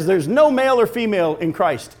here it says there's no male or female in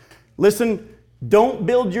Christ. Listen, don't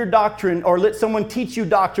build your doctrine or let someone teach you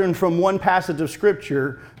doctrine from one passage of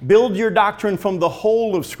Scripture. Build your doctrine from the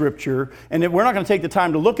whole of Scripture. And we're not going to take the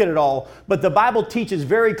time to look at it all, but the Bible teaches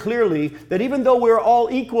very clearly that even though we're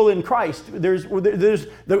all equal in Christ, there's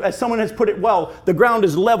as someone has put it well, the ground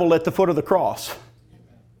is level at the foot of the cross.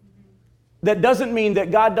 That doesn't mean that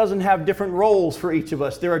God doesn't have different roles for each of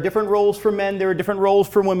us. There are different roles for men. There are different roles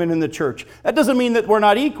for women in the church. That doesn't mean that we're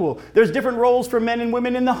not equal. There's different roles for men and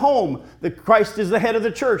women in the home. Christ is the head of the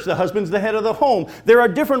church. The husband's the head of the home. There are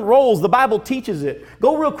different roles. The Bible teaches it.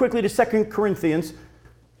 Go real quickly to 1 Corinthians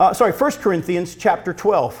chapter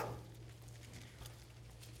 12.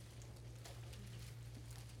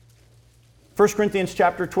 1 Corinthians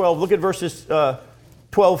chapter 12. Look at verses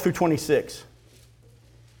 12 through 26.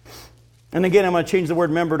 And again, I'm going to change the word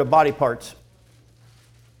member to body parts.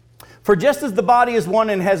 "For just as the body is one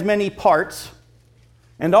and has many parts,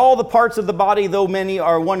 and all the parts of the body, though many,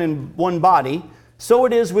 are one in one body, so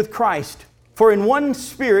it is with Christ. For in one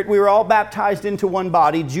Spirit we were all baptized into one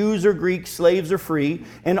body, Jews or Greeks, slaves or free,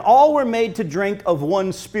 and all were made to drink of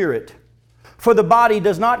one Spirit. For the body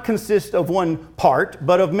does not consist of one part,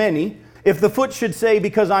 but of many. If the foot should say,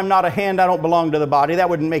 because I'm not a hand, I don't belong to the body, that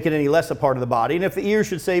wouldn't make it any less a part of the body. And if the ear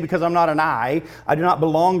should say, because I'm not an eye, I do not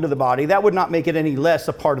belong to the body, that would not make it any less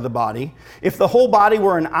a part of the body. If the whole body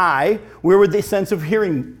were an eye, where would the sense of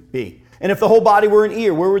hearing be? And if the whole body were an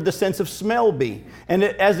ear, where would the sense of smell be? And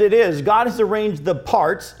as it is, God has arranged the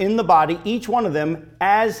parts in the body, each one of them,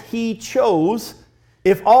 as He chose.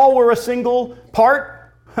 If all were a single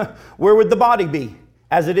part, where would the body be?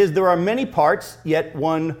 As it is, there are many parts, yet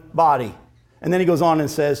one body." And then he goes on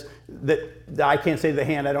and says that I can't say to the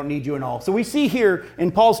hand, I don't need you and all. So we see here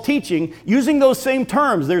in Paul's teaching, using those same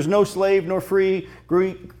terms, there's no slave nor free,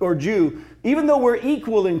 Greek or Jew. Even though we're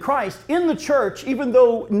equal in Christ, in the church, even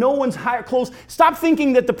though no one's close, stop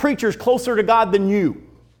thinking that the preacher's closer to God than you.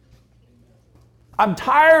 I'm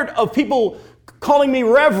tired of people calling me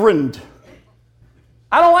reverend.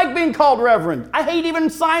 I don't like being called reverend. I hate even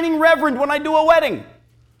signing reverend when I do a wedding,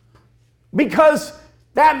 because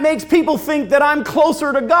that makes people think that I'm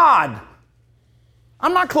closer to God.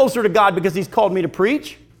 I'm not closer to God because He's called me to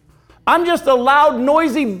preach. I'm just a loud,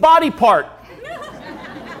 noisy body part.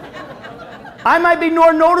 I might be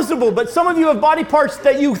more noticeable, but some of you have body parts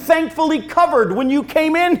that you thankfully covered when you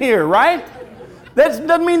came in here, right? That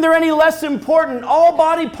doesn't mean they're any less important. All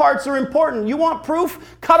body parts are important. You want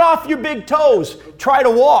proof? Cut off your big toes. Try to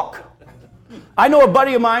walk. I know a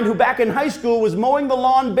buddy of mine who back in high school was mowing the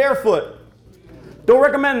lawn barefoot. Don't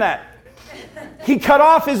recommend that. He cut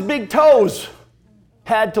off his big toes.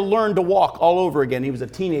 Had to learn to walk all over again. He was a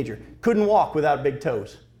teenager. Couldn't walk without big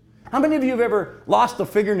toes. How many of you have ever lost a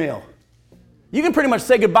fingernail? You can pretty much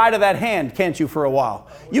say goodbye to that hand, can't you, for a while?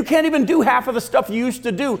 You can't even do half of the stuff you used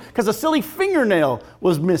to do because a silly fingernail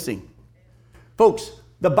was missing. Folks,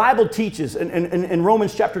 the Bible teaches in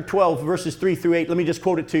Romans chapter 12, verses 3 through 8, let me just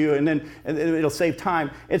quote it to you and then it'll save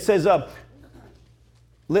time. It says,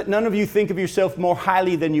 "Let none of you think of yourself more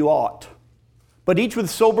highly than you ought, but each with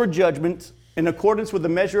sober judgment in accordance with the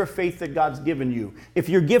measure of faith that God's given you. If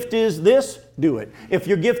your gift is this, do it. If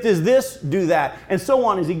your gift is this, do that." And so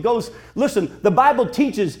on as he goes. Listen, the Bible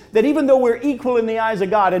teaches that even though we're equal in the eyes of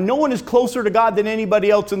God, and no one is closer to God than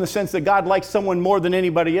anybody else in the sense that God likes someone more than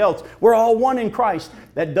anybody else, we're all one in Christ.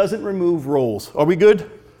 That doesn't remove roles. Are we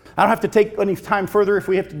good? I don't have to take any time further if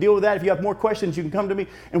we have to deal with that. If you have more questions, you can come to me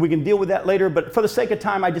and we can deal with that later. But for the sake of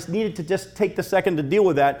time, I just needed to just take the second to deal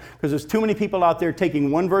with that because there's too many people out there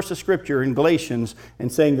taking one verse of Scripture in Galatians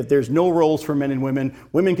and saying that there's no roles for men and women.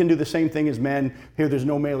 Women can do the same thing as men. Here there's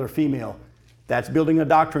no male or female. That's building a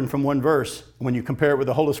doctrine from one verse. When you compare it with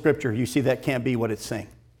the whole of Scripture, you see that can't be what it's saying.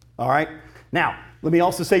 All right? Now, let me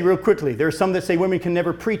also say real quickly, there are some that say women can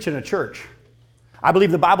never preach in a church. I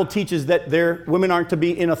believe the Bible teaches that women aren't to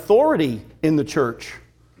be in authority in the church.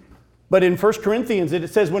 But in 1 Corinthians, it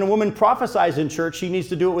says when a woman prophesies in church, she needs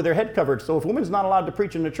to do it with her head covered. So if a woman's not allowed to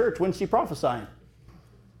preach in the church, when's she prophesying?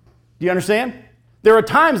 Do you understand? There are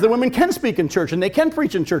times that women can speak in church and they can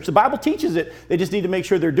preach in church. The Bible teaches it. They just need to make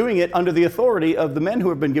sure they're doing it under the authority of the men who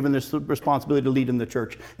have been given this responsibility to lead in the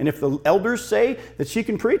church. And if the elders say that she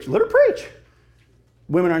can preach, let her preach.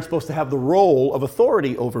 Women aren't supposed to have the role of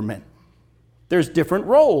authority over men. There's different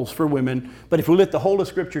roles for women, but if we let the whole of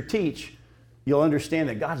Scripture teach, you'll understand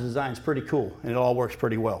that God's design is pretty cool and it all works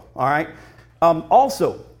pretty well. All right?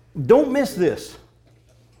 Also, don't miss this.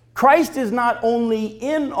 Christ is not only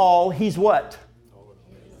in all, he's what?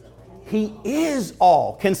 He is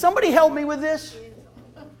all. Can somebody help me with this?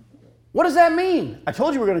 What does that mean? I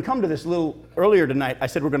told you we were going to come to this a little earlier tonight. I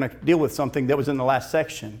said we're going to deal with something that was in the last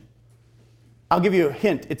section. I'll give you a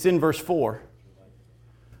hint. It's in verse 4.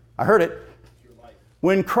 I heard it.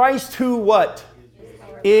 When Christ who what?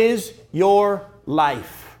 Is your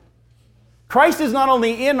life. Christ is not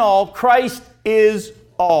only in all, Christ is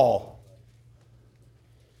all.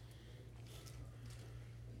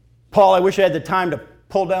 Paul, I wish I had the time to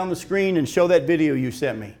pull down the screen and show that video you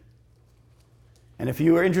sent me. And if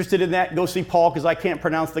you are interested in that, go see Paul, because I can't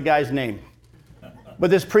pronounce the guy's name. But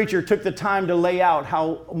this preacher took the time to lay out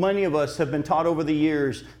how many of us have been taught over the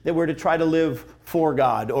years that we're to try to live for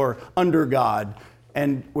God or under God,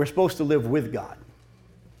 and we're supposed to live with God,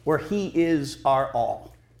 where He is our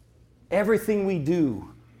all. Everything we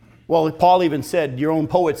do. Well, Paul even said, your own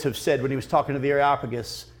poets have said when he was talking to the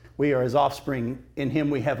Areopagus, we are His offspring. In Him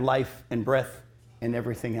we have life and breath and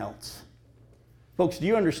everything else. Folks, do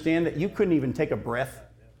you understand that you couldn't even take a breath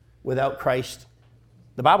without Christ?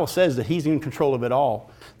 The Bible says that He's in control of it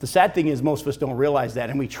all. The sad thing is most of us don't realize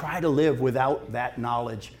that, and we try to live without that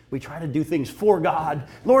knowledge. We try to do things for God.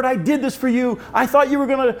 Lord, I did this for you. I thought you were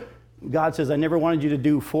going to... God says, I never wanted you to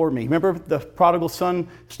do for me. Remember the prodigal son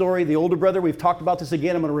story, the older brother? We've talked about this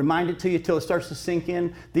again. I'm going to remind it to you till it starts to sink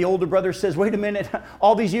in. The older brother says, wait a minute,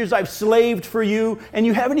 all these years I've slaved for you, and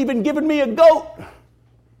you haven't even given me a goat.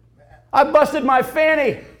 I busted my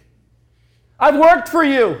fanny. I've worked for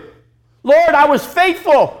you. Lord, I was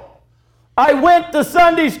faithful. I went to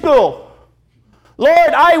Sunday school. Lord,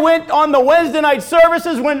 I went on the Wednesday night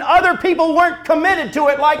services when other people weren't committed to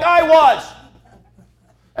it like I was.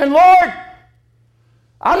 And Lord,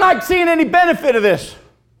 I'm not seeing any benefit of this.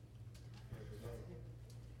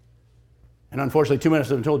 And unfortunately, 2 minutes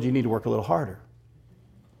have told you need to work a little harder.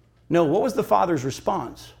 No, what was the father's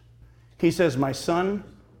response? He says, my son,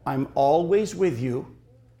 I'm always with you,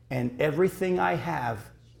 and everything I have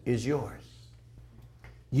is yours.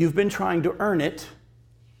 You've been trying to earn it.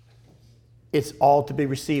 It's all to be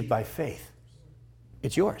received by faith.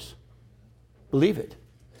 It's yours. Believe it.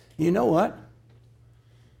 You know what?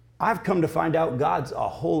 I've come to find out God's a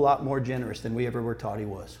whole lot more generous than we ever were taught He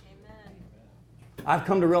was. Amen. I've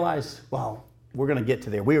come to realize, well, we're going to get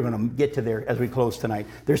to there. We are going to get to there as we close tonight.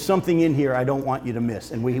 There's something in here I don't want you to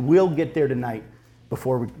miss, and we will get there tonight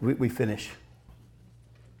before we finish.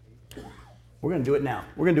 We're going to do it now.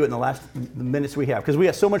 We're going to do it in the last minutes we have, because we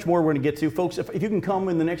have so much more we're going to get to. Folks, if you can come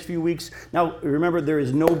in the next few weeks. Now, remember, there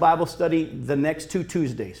is no Bible study the next 2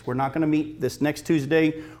 Tuesdays. We're not going to meet this next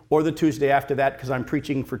Tuesday or the Tuesday after that, because I'm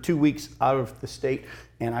preaching for 2 weeks out of the state,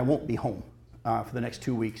 and I won't be home for the next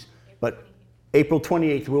 2 weeks. But April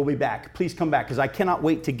 28th, we'll be back. Please come back, because I cannot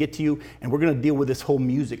wait to get to you, and we're going to deal with this whole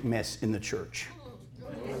music mess in the church.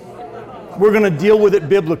 We're going to deal with it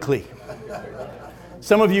biblically.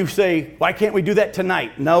 Some of you say, why can't we do that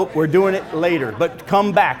tonight? No, we're doing it later. But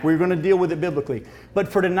come back. We're going to deal with it biblically. But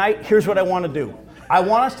for tonight, here's what I want to do. I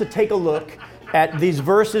want us to take a look at these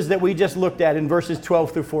verses that we just looked at in verses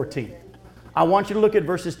 12 through 14. I want you to look at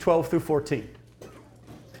verses 12 through 14.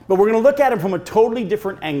 But we're going to look at them from a totally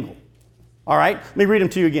different angle. All right? Let me read them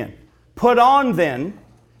to you again. Put on then,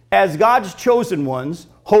 as God's chosen ones,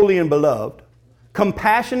 holy and beloved,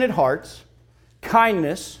 compassionate hearts,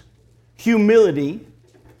 kindness, humility,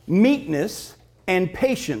 meekness, and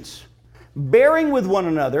patience, bearing with one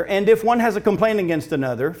another, and if one has a complaint against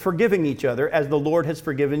another, forgiving each other, as the Lord has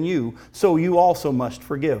forgiven you, so you also must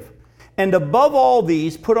forgive. And above all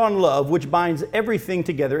these, put on love, which binds everything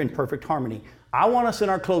together in perfect harmony. I want us in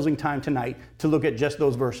our closing time tonight to look at just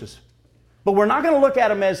those verses. But we're not going to look at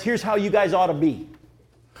them as, here's how you guys ought to be.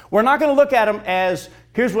 We're not going to look at them as,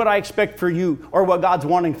 here's what I expect for you, or what God's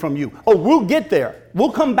wanting from you. Oh, we'll get there.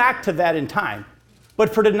 We'll come back to that in time.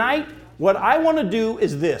 But for tonight, what I want to do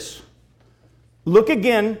is this. Look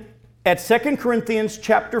again at 2 Corinthians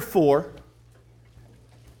chapter 4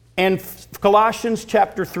 and Colossians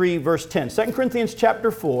chapter 3, verse 10. 2 Corinthians chapter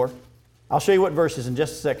 4. I'll show you what verses in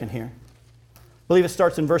just a second here. I believe it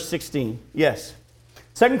starts in verse 16. Yes.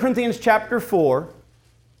 2 Corinthians chapter 4.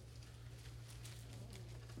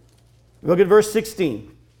 Look at verse 16.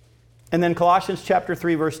 And then Colossians chapter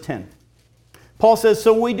 3, verse 10. Paul says,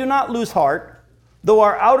 so we do not lose heart, though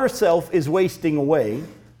our outer self is wasting away.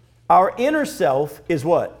 Our inner self is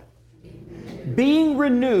what? Being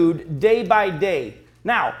renewed day by day.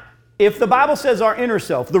 Now, if the Bible says our inner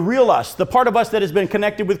self, the real us, the part of us that has been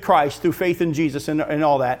connected with Christ through faith in Jesus and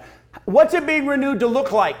all that, what's it being renewed to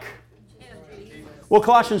look like? Well,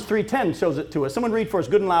 Colossians 3:10 shows it to us. Someone read for us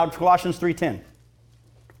good and loud, Colossians 3:10.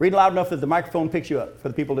 Read loud enough that the microphone picks you up for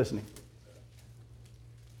the people listening.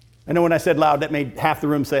 I know when I said loud, that made half the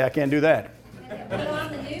room say, I can't do that. Put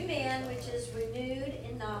on the new man, which is renewed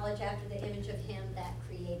in knowledge after the image of him that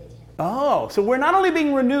created him. Oh, so we're not only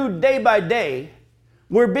being renewed day by day,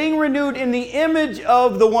 we're being renewed in the image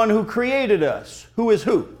of the one who created us. Who is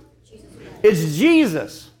who? Jesus. It's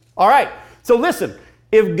Jesus. All right. So listen,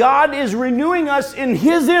 if God is renewing us in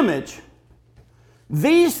His image,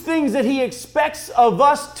 these things that He expects of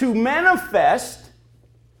us to manifest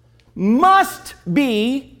must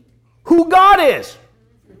be who God is.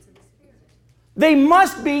 They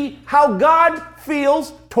must be how God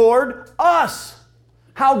feels toward us,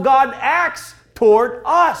 how God acts toward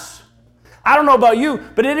us. I don't know about you,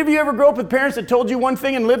 but any of you ever grow up with parents that told you one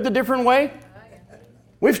thing and lived a different way?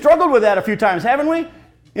 We've struggled with that a few times, haven't we?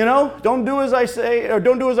 You know, don't do as I say, or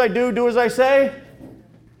don't do as I do as I say.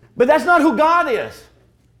 But that's not who God is.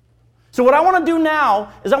 So what I want to do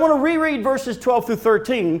now is I want to reread verses 12 through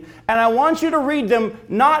 13, and I want you to read them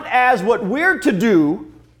not as what we're to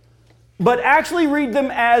do, but actually read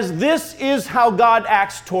them as this is how God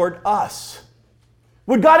acts toward us.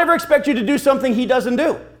 Would God ever expect you to do something He doesn't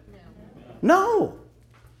do? No.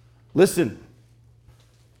 Listen.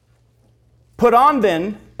 Put on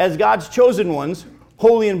then, as God's chosen ones,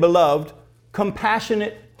 holy and beloved,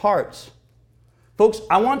 compassionate hearts. Folks,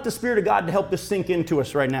 I want the Spirit of God to help this sink into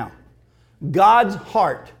us right now. God's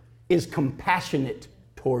heart is compassionate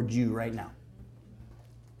toward you right now.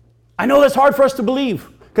 I know that's hard for us to believe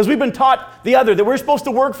because we've been taught the other, that we're supposed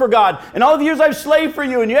to work for God. And all the years I've slaved for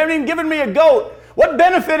you and you haven't even given me a goat. What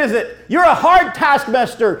benefit is it? You're a hard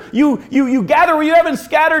taskmaster. You gather where you haven't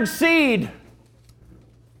scattered seed.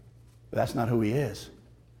 But that's not who He is.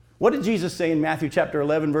 What did Jesus say in Matthew chapter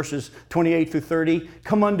 11, verses 28 through 30?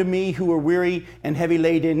 Come unto me who are weary and heavy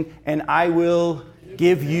laden, and I will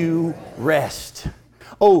give you rest.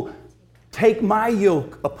 Oh, take my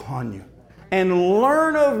yoke upon you and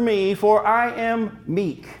learn of me, for I am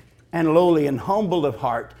meek and lowly and humble of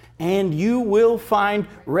heart, and you will find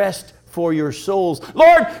rest for your souls.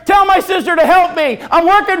 Lord, tell my sister to help me. I'm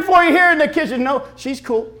working for you here in the kitchen. No, she's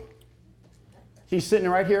cool. She's sitting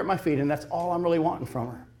right here at my feet, and that's all I'm really wanting from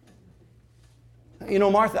her. You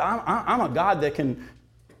know, Martha, I'm a God that can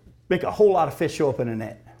make a whole lot of fish show up in a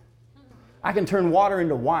net. I can turn water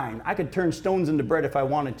into wine. I could turn stones into bread if I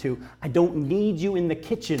wanted to. I don't need you in the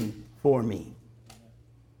kitchen for me.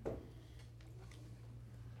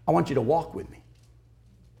 I want you to walk with me.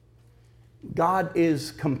 God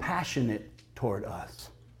is compassionate toward us.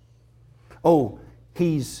 Oh,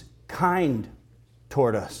 He's kind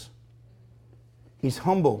toward us. He's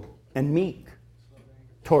humble and meek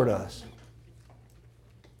toward us.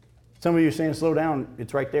 Some of you are saying, slow down.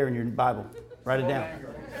 It's right there in your Bible. Write it down.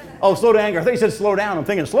 Oh, slow to anger. I thought you said slow down. I'm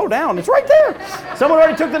thinking, slow down. It's right there. Someone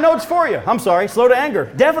already took the notes for you. I'm sorry. Slow to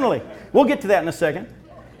anger. Definitely. We'll get to that in a second.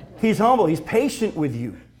 He's humble. He's patient with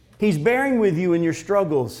you. He's bearing with you in your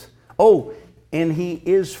struggles. Oh, and He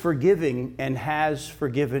is forgiving and has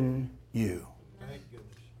forgiven you.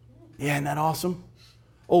 Yeah, isn't that awesome?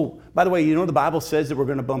 Oh, by the way, you know the Bible says that we're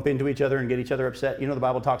going to bump into each other and get each other upset. You know the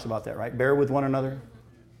Bible talks about that, right? Bear with one another.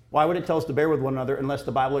 Why would it tell us to bear with one another unless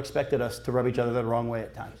the Bible expected us to rub each other the wrong way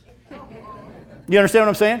at times? You understand what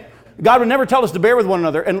I'm saying? God would never tell us to bear with one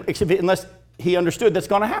another unless He understood that's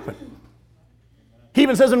going to happen. He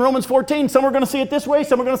even says in Romans 14, some are going to see it this way,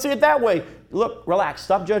 some are going to see it that way. Look, relax,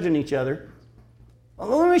 stop judging each other.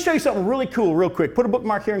 Let me show you something really cool real quick. Put a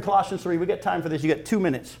bookmark here in Colossians 3. We got time for this. You got 2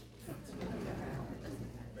 minutes.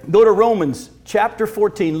 Go to Romans chapter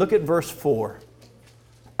 14. Look at verse 4.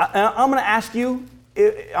 I'm going to ask you,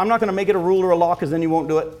 I'm not going to make it a rule or a law because then you won't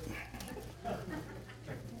do it.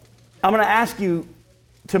 I'm going to ask you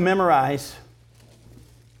to memorize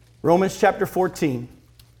Romans chapter 14,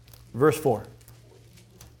 verse 4.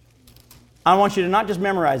 I want you to not just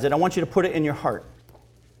memorize it. I want you to put it in your heart.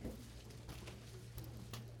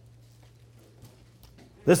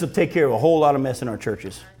 This will take care of a whole lot of mess in our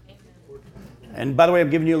churches. And by the way, I'm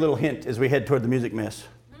giving you a little hint as we head toward the music mess.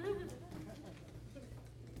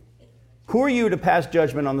 Who are you to pass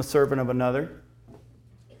judgment on the servant of another?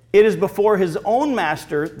 It is before his own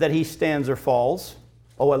master that he stands or falls.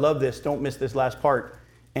 Oh, I love this. Don't miss this last part.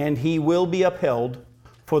 And he will be upheld,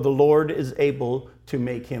 for the Lord is able to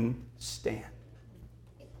make him stand.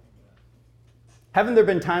 Haven't there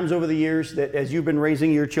been times over the years that as you've been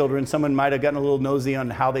raising your children, someone might have gotten a little nosy on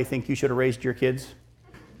how they think you should have raised your kids?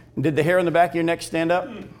 And did the hair on the back of your neck stand up?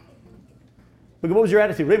 But what was your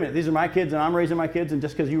attitude? Wait a minute, these are my kids and I'm raising my kids, and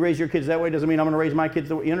just because you raise your kids that way doesn't mean I'm going to raise my kids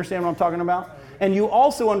that way. You understand what I'm talking about? And you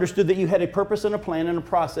also understood that you had a purpose and a plan and a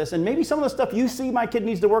process, and maybe some of the stuff you see my kid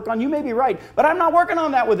needs to work on, you may be right, but I'm not working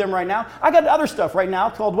on that with them right now. I got other stuff right now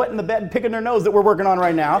called wetting the bed and picking their nose that we're working on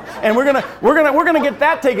right now, and we're gonna get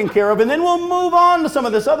that taken care of, and then we'll move on to some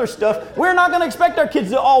of this other stuff. We're not going to expect our kids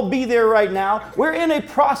to all be there right now. We're in a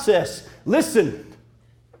process. Listen.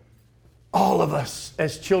 All of us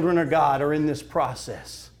as children of God are in this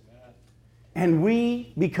process. And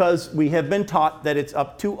we, because we have been taught that it's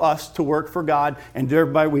up to us to work for God, and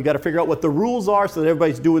everybody, we got to figure out what the rules are so that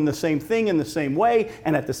everybody's doing the same thing in the same way,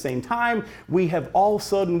 and at the same time, we have all of a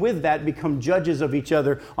sudden with that become judges of each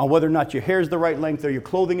other on whether or not your hair is the right length, or your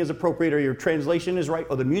clothing is appropriate, or your translation is right,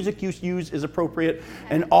 or the music you use is appropriate,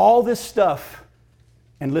 and all this stuff.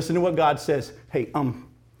 And listen to what God says. Hey,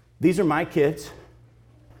 these are my kids.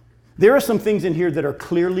 There are some things in here that are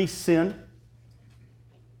clearly sin.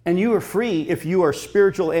 And you are free, if you are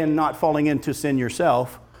spiritual and not falling into sin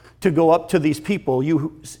yourself, to go up to these people,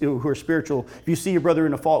 you who are spiritual. If you see your brother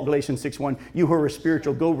in a fault, Galatians 6:1, you who are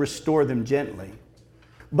spiritual, go restore them gently.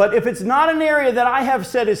 But if it's not an area that I have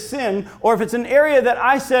said is sin, or if it's an area that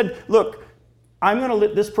I said, look, I'm going to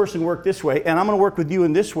let this person work this way, and I'm going to work with you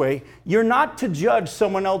in this way, you're not to judge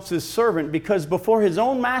someone else's servant, because before his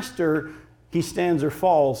own master, he stands or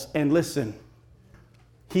falls, and listen,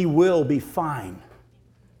 he will be fine,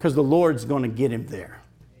 because the Lord's going to get him there.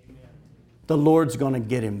 The Lord's going to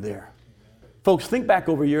get him there. Folks, think back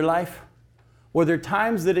over your life. Were there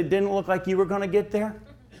times that it didn't look like you were going to get there?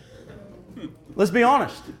 Let's be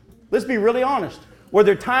honest. Let's be really honest. Were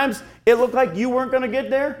there times it looked like you weren't going to get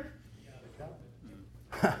there?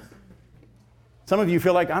 Some of you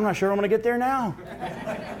feel like, I'm not sure I'm going to get there now.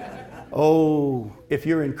 Oh, if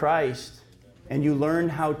you're in Christ, and you learn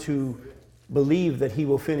how to believe that he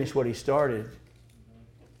will finish what he started,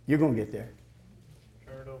 you're going to get there.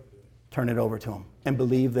 Turn it over to him and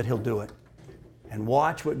believe that he'll do it. And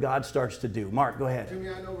watch what God starts to do. Mark, go ahead. Jimmy,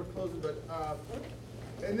 I know we're closing, but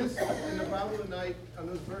in the Bible tonight, on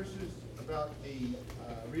those verses about the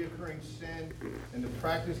reoccurring sin and the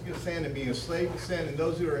practicing of sin and being a slave to sin, and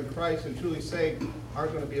those who are in Christ and truly saved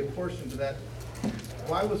aren't going to be a portion to that,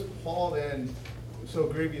 why was Paul then so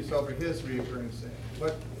grievous over his reoccurring sin?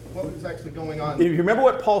 What was actually going on? If you remember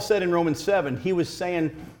what Paul said in Romans 7, he was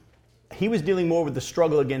saying he was dealing more with the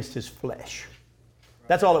struggle against his flesh.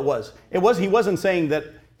 That's all it was. He wasn't saying that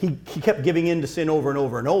he kept giving in to sin over and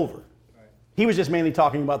over and over. Right. He was just mainly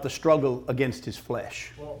talking about the struggle against his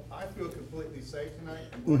flesh. Well, I feel completely safe tonight.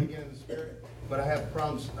 I'm born again in the Spirit, but I have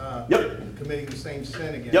problems committing the same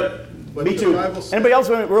sin again. Yep. But Me too. Anybody else,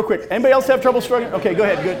 real quick, anybody else have trouble struggling? Okay, go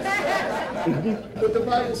ahead, good. But the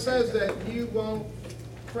Bible says that you won't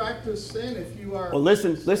practice sin if you are... Well,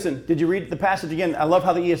 listen. Did you read the passage again? I love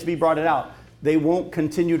how the ESV brought it out. They won't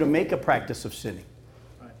continue to make a practice of sinning.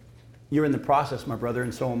 Right. You're in the process, my brother,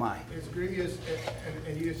 and so am I. It's grievous,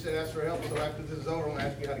 and you just said ask for help, so after this is over, I'm going to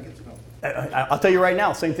ask you how to get some help. I'll tell you right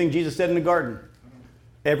now, same thing Jesus said in the garden.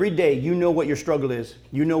 Every day, you know what your struggle is.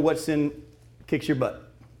 You know what sin kicks your butt.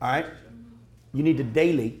 All right? You need to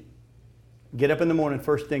daily get up in the morning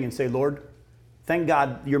first thing and say, Lord, thank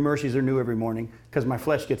God your mercies are new every morning, because my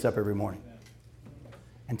flesh gets up every morning.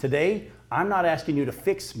 And today, I'm not asking you to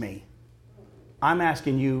fix me. I'm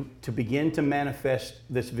asking you to begin to manifest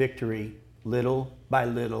this victory little by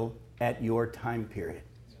little at your time period,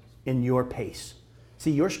 in your pace.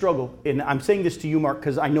 See, your struggle, and I'm saying this to you, Mark,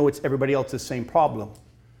 because I know it's everybody else's same problem.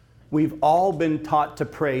 We've all been taught to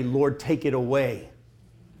pray, Lord, take it away.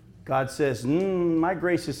 God says, my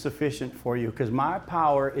grace is sufficient for you, because my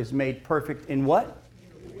power is made perfect in what?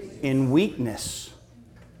 In weakness.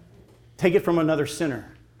 Take it from another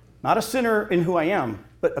sinner. Not a sinner in who I am,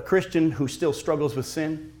 but a Christian who still struggles with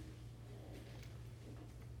sin.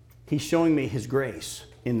 He's showing me his grace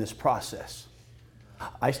in this process.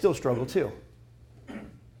 I still struggle too.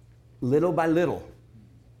 Little by little,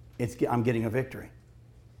 I'm getting a victory.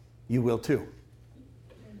 You will too.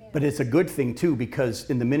 But it's a good thing too, because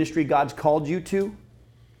in the ministry God's called you to,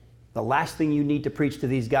 the last thing you need to preach to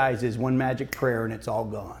these guys is one magic prayer and it's all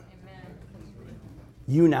gone. Amen.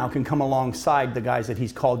 You now can come alongside the guys that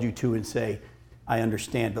he's called you to and say, I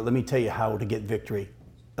understand, but let me tell you how to get victory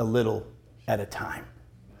a little at a time.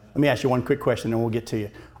 Let me ask you one quick question and we'll get to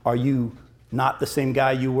you. Are you not the same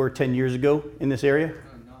guy you were 10 years ago in this area?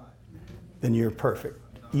 I'm not. Then you're perfect.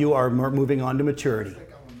 You are moving on to maturity.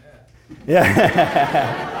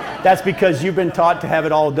 Yeah. That's because you've been taught to have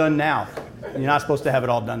it all done now. You're not supposed to have it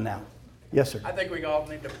all done now. Yes, sir. I think we all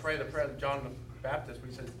need to pray the prayer of John the Baptist.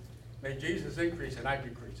 We said, may Jesus increase and I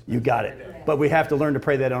decrease. You got Every day. it. But we have to learn to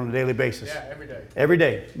pray that on a daily basis. Yeah, every day. Every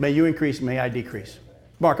day. May you increase, may I decrease.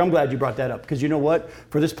 Mark, I'm glad you brought that up, because you know what?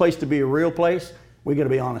 For this place to be a real place, we got to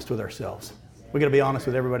be honest with ourselves. We got to be honest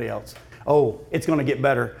with everybody else. Oh, it's going to get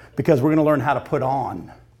better because we're going to learn how to put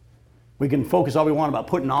on. We can focus all we want about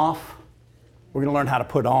putting off. We're going to learn how to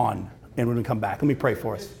put on, and we're going to come back. Let me pray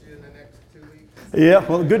for us. In the next 2 weeks. Yeah,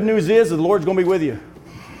 well, the good news is the Lord's going to be with you.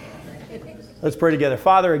 Let's pray together.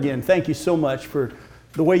 Father, again, thank you so much for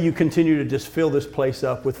the way you continue to just fill this place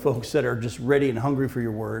up with folks that are just ready and hungry for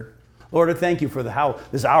your word. Lord, I thank you for how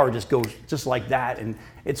this hour just goes just like that. And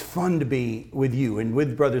it's fun to be with you and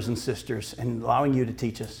with brothers and sisters and allowing you to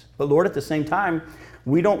teach us. But Lord, at the same time,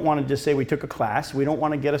 we don't want to just say we took a class. We don't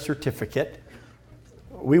want to get a certificate.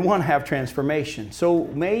 We want to have transformation. So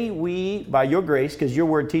may we, by your grace, because your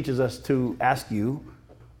word teaches us to ask you,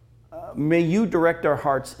 may you direct our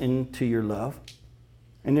hearts into your love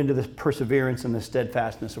and into the perseverance and the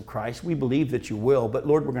steadfastness of Christ. We believe that you will, but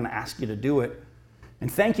Lord, we're going to ask you to do it.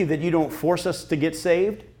 And thank you that you don't force us to get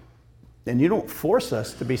saved, and you don't force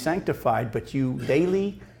us to be sanctified, but you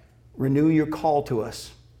daily renew your call to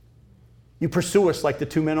us. You pursue us like the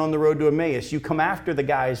two men on the road to Emmaus. You come after the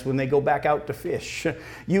guys when they go back out to fish.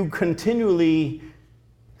 You continually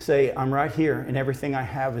say, I'm right here, and everything I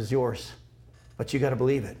have is yours. But you got to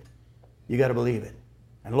believe it. You got to believe it.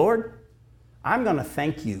 And Lord, I'm going to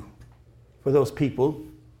thank you for those people,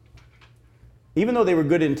 even though they were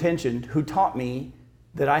good intentioned, who taught me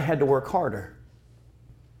that I had to work harder,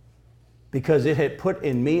 because it had put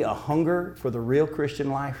in me a hunger for the real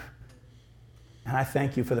Christian life. And I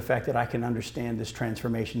thank you for the fact that I can understand this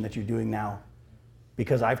transformation that you're doing now,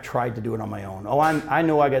 because I've tried to do it on my own. Oh, I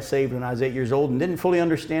know I got saved when I was 8 years old and didn't fully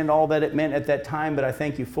understand all that it meant at that time, but I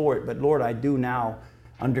thank you for it. But Lord, I do now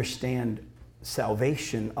understand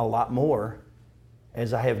salvation a lot more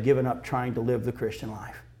as I have given up trying to live the Christian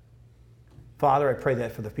life. Father, I pray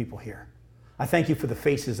that for the people here. I thank you for the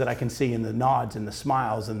faces that I can see, and the nods and the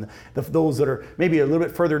smiles, and those that are maybe a little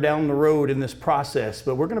bit further down the road in this process.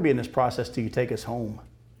 But we're going to be in this process till you take us home.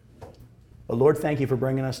 But Lord, thank you for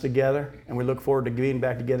bringing us together, and we look forward to being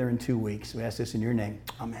back together in 2 weeks. We ask this in your name.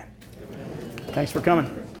 Amen. Thanks for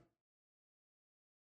coming.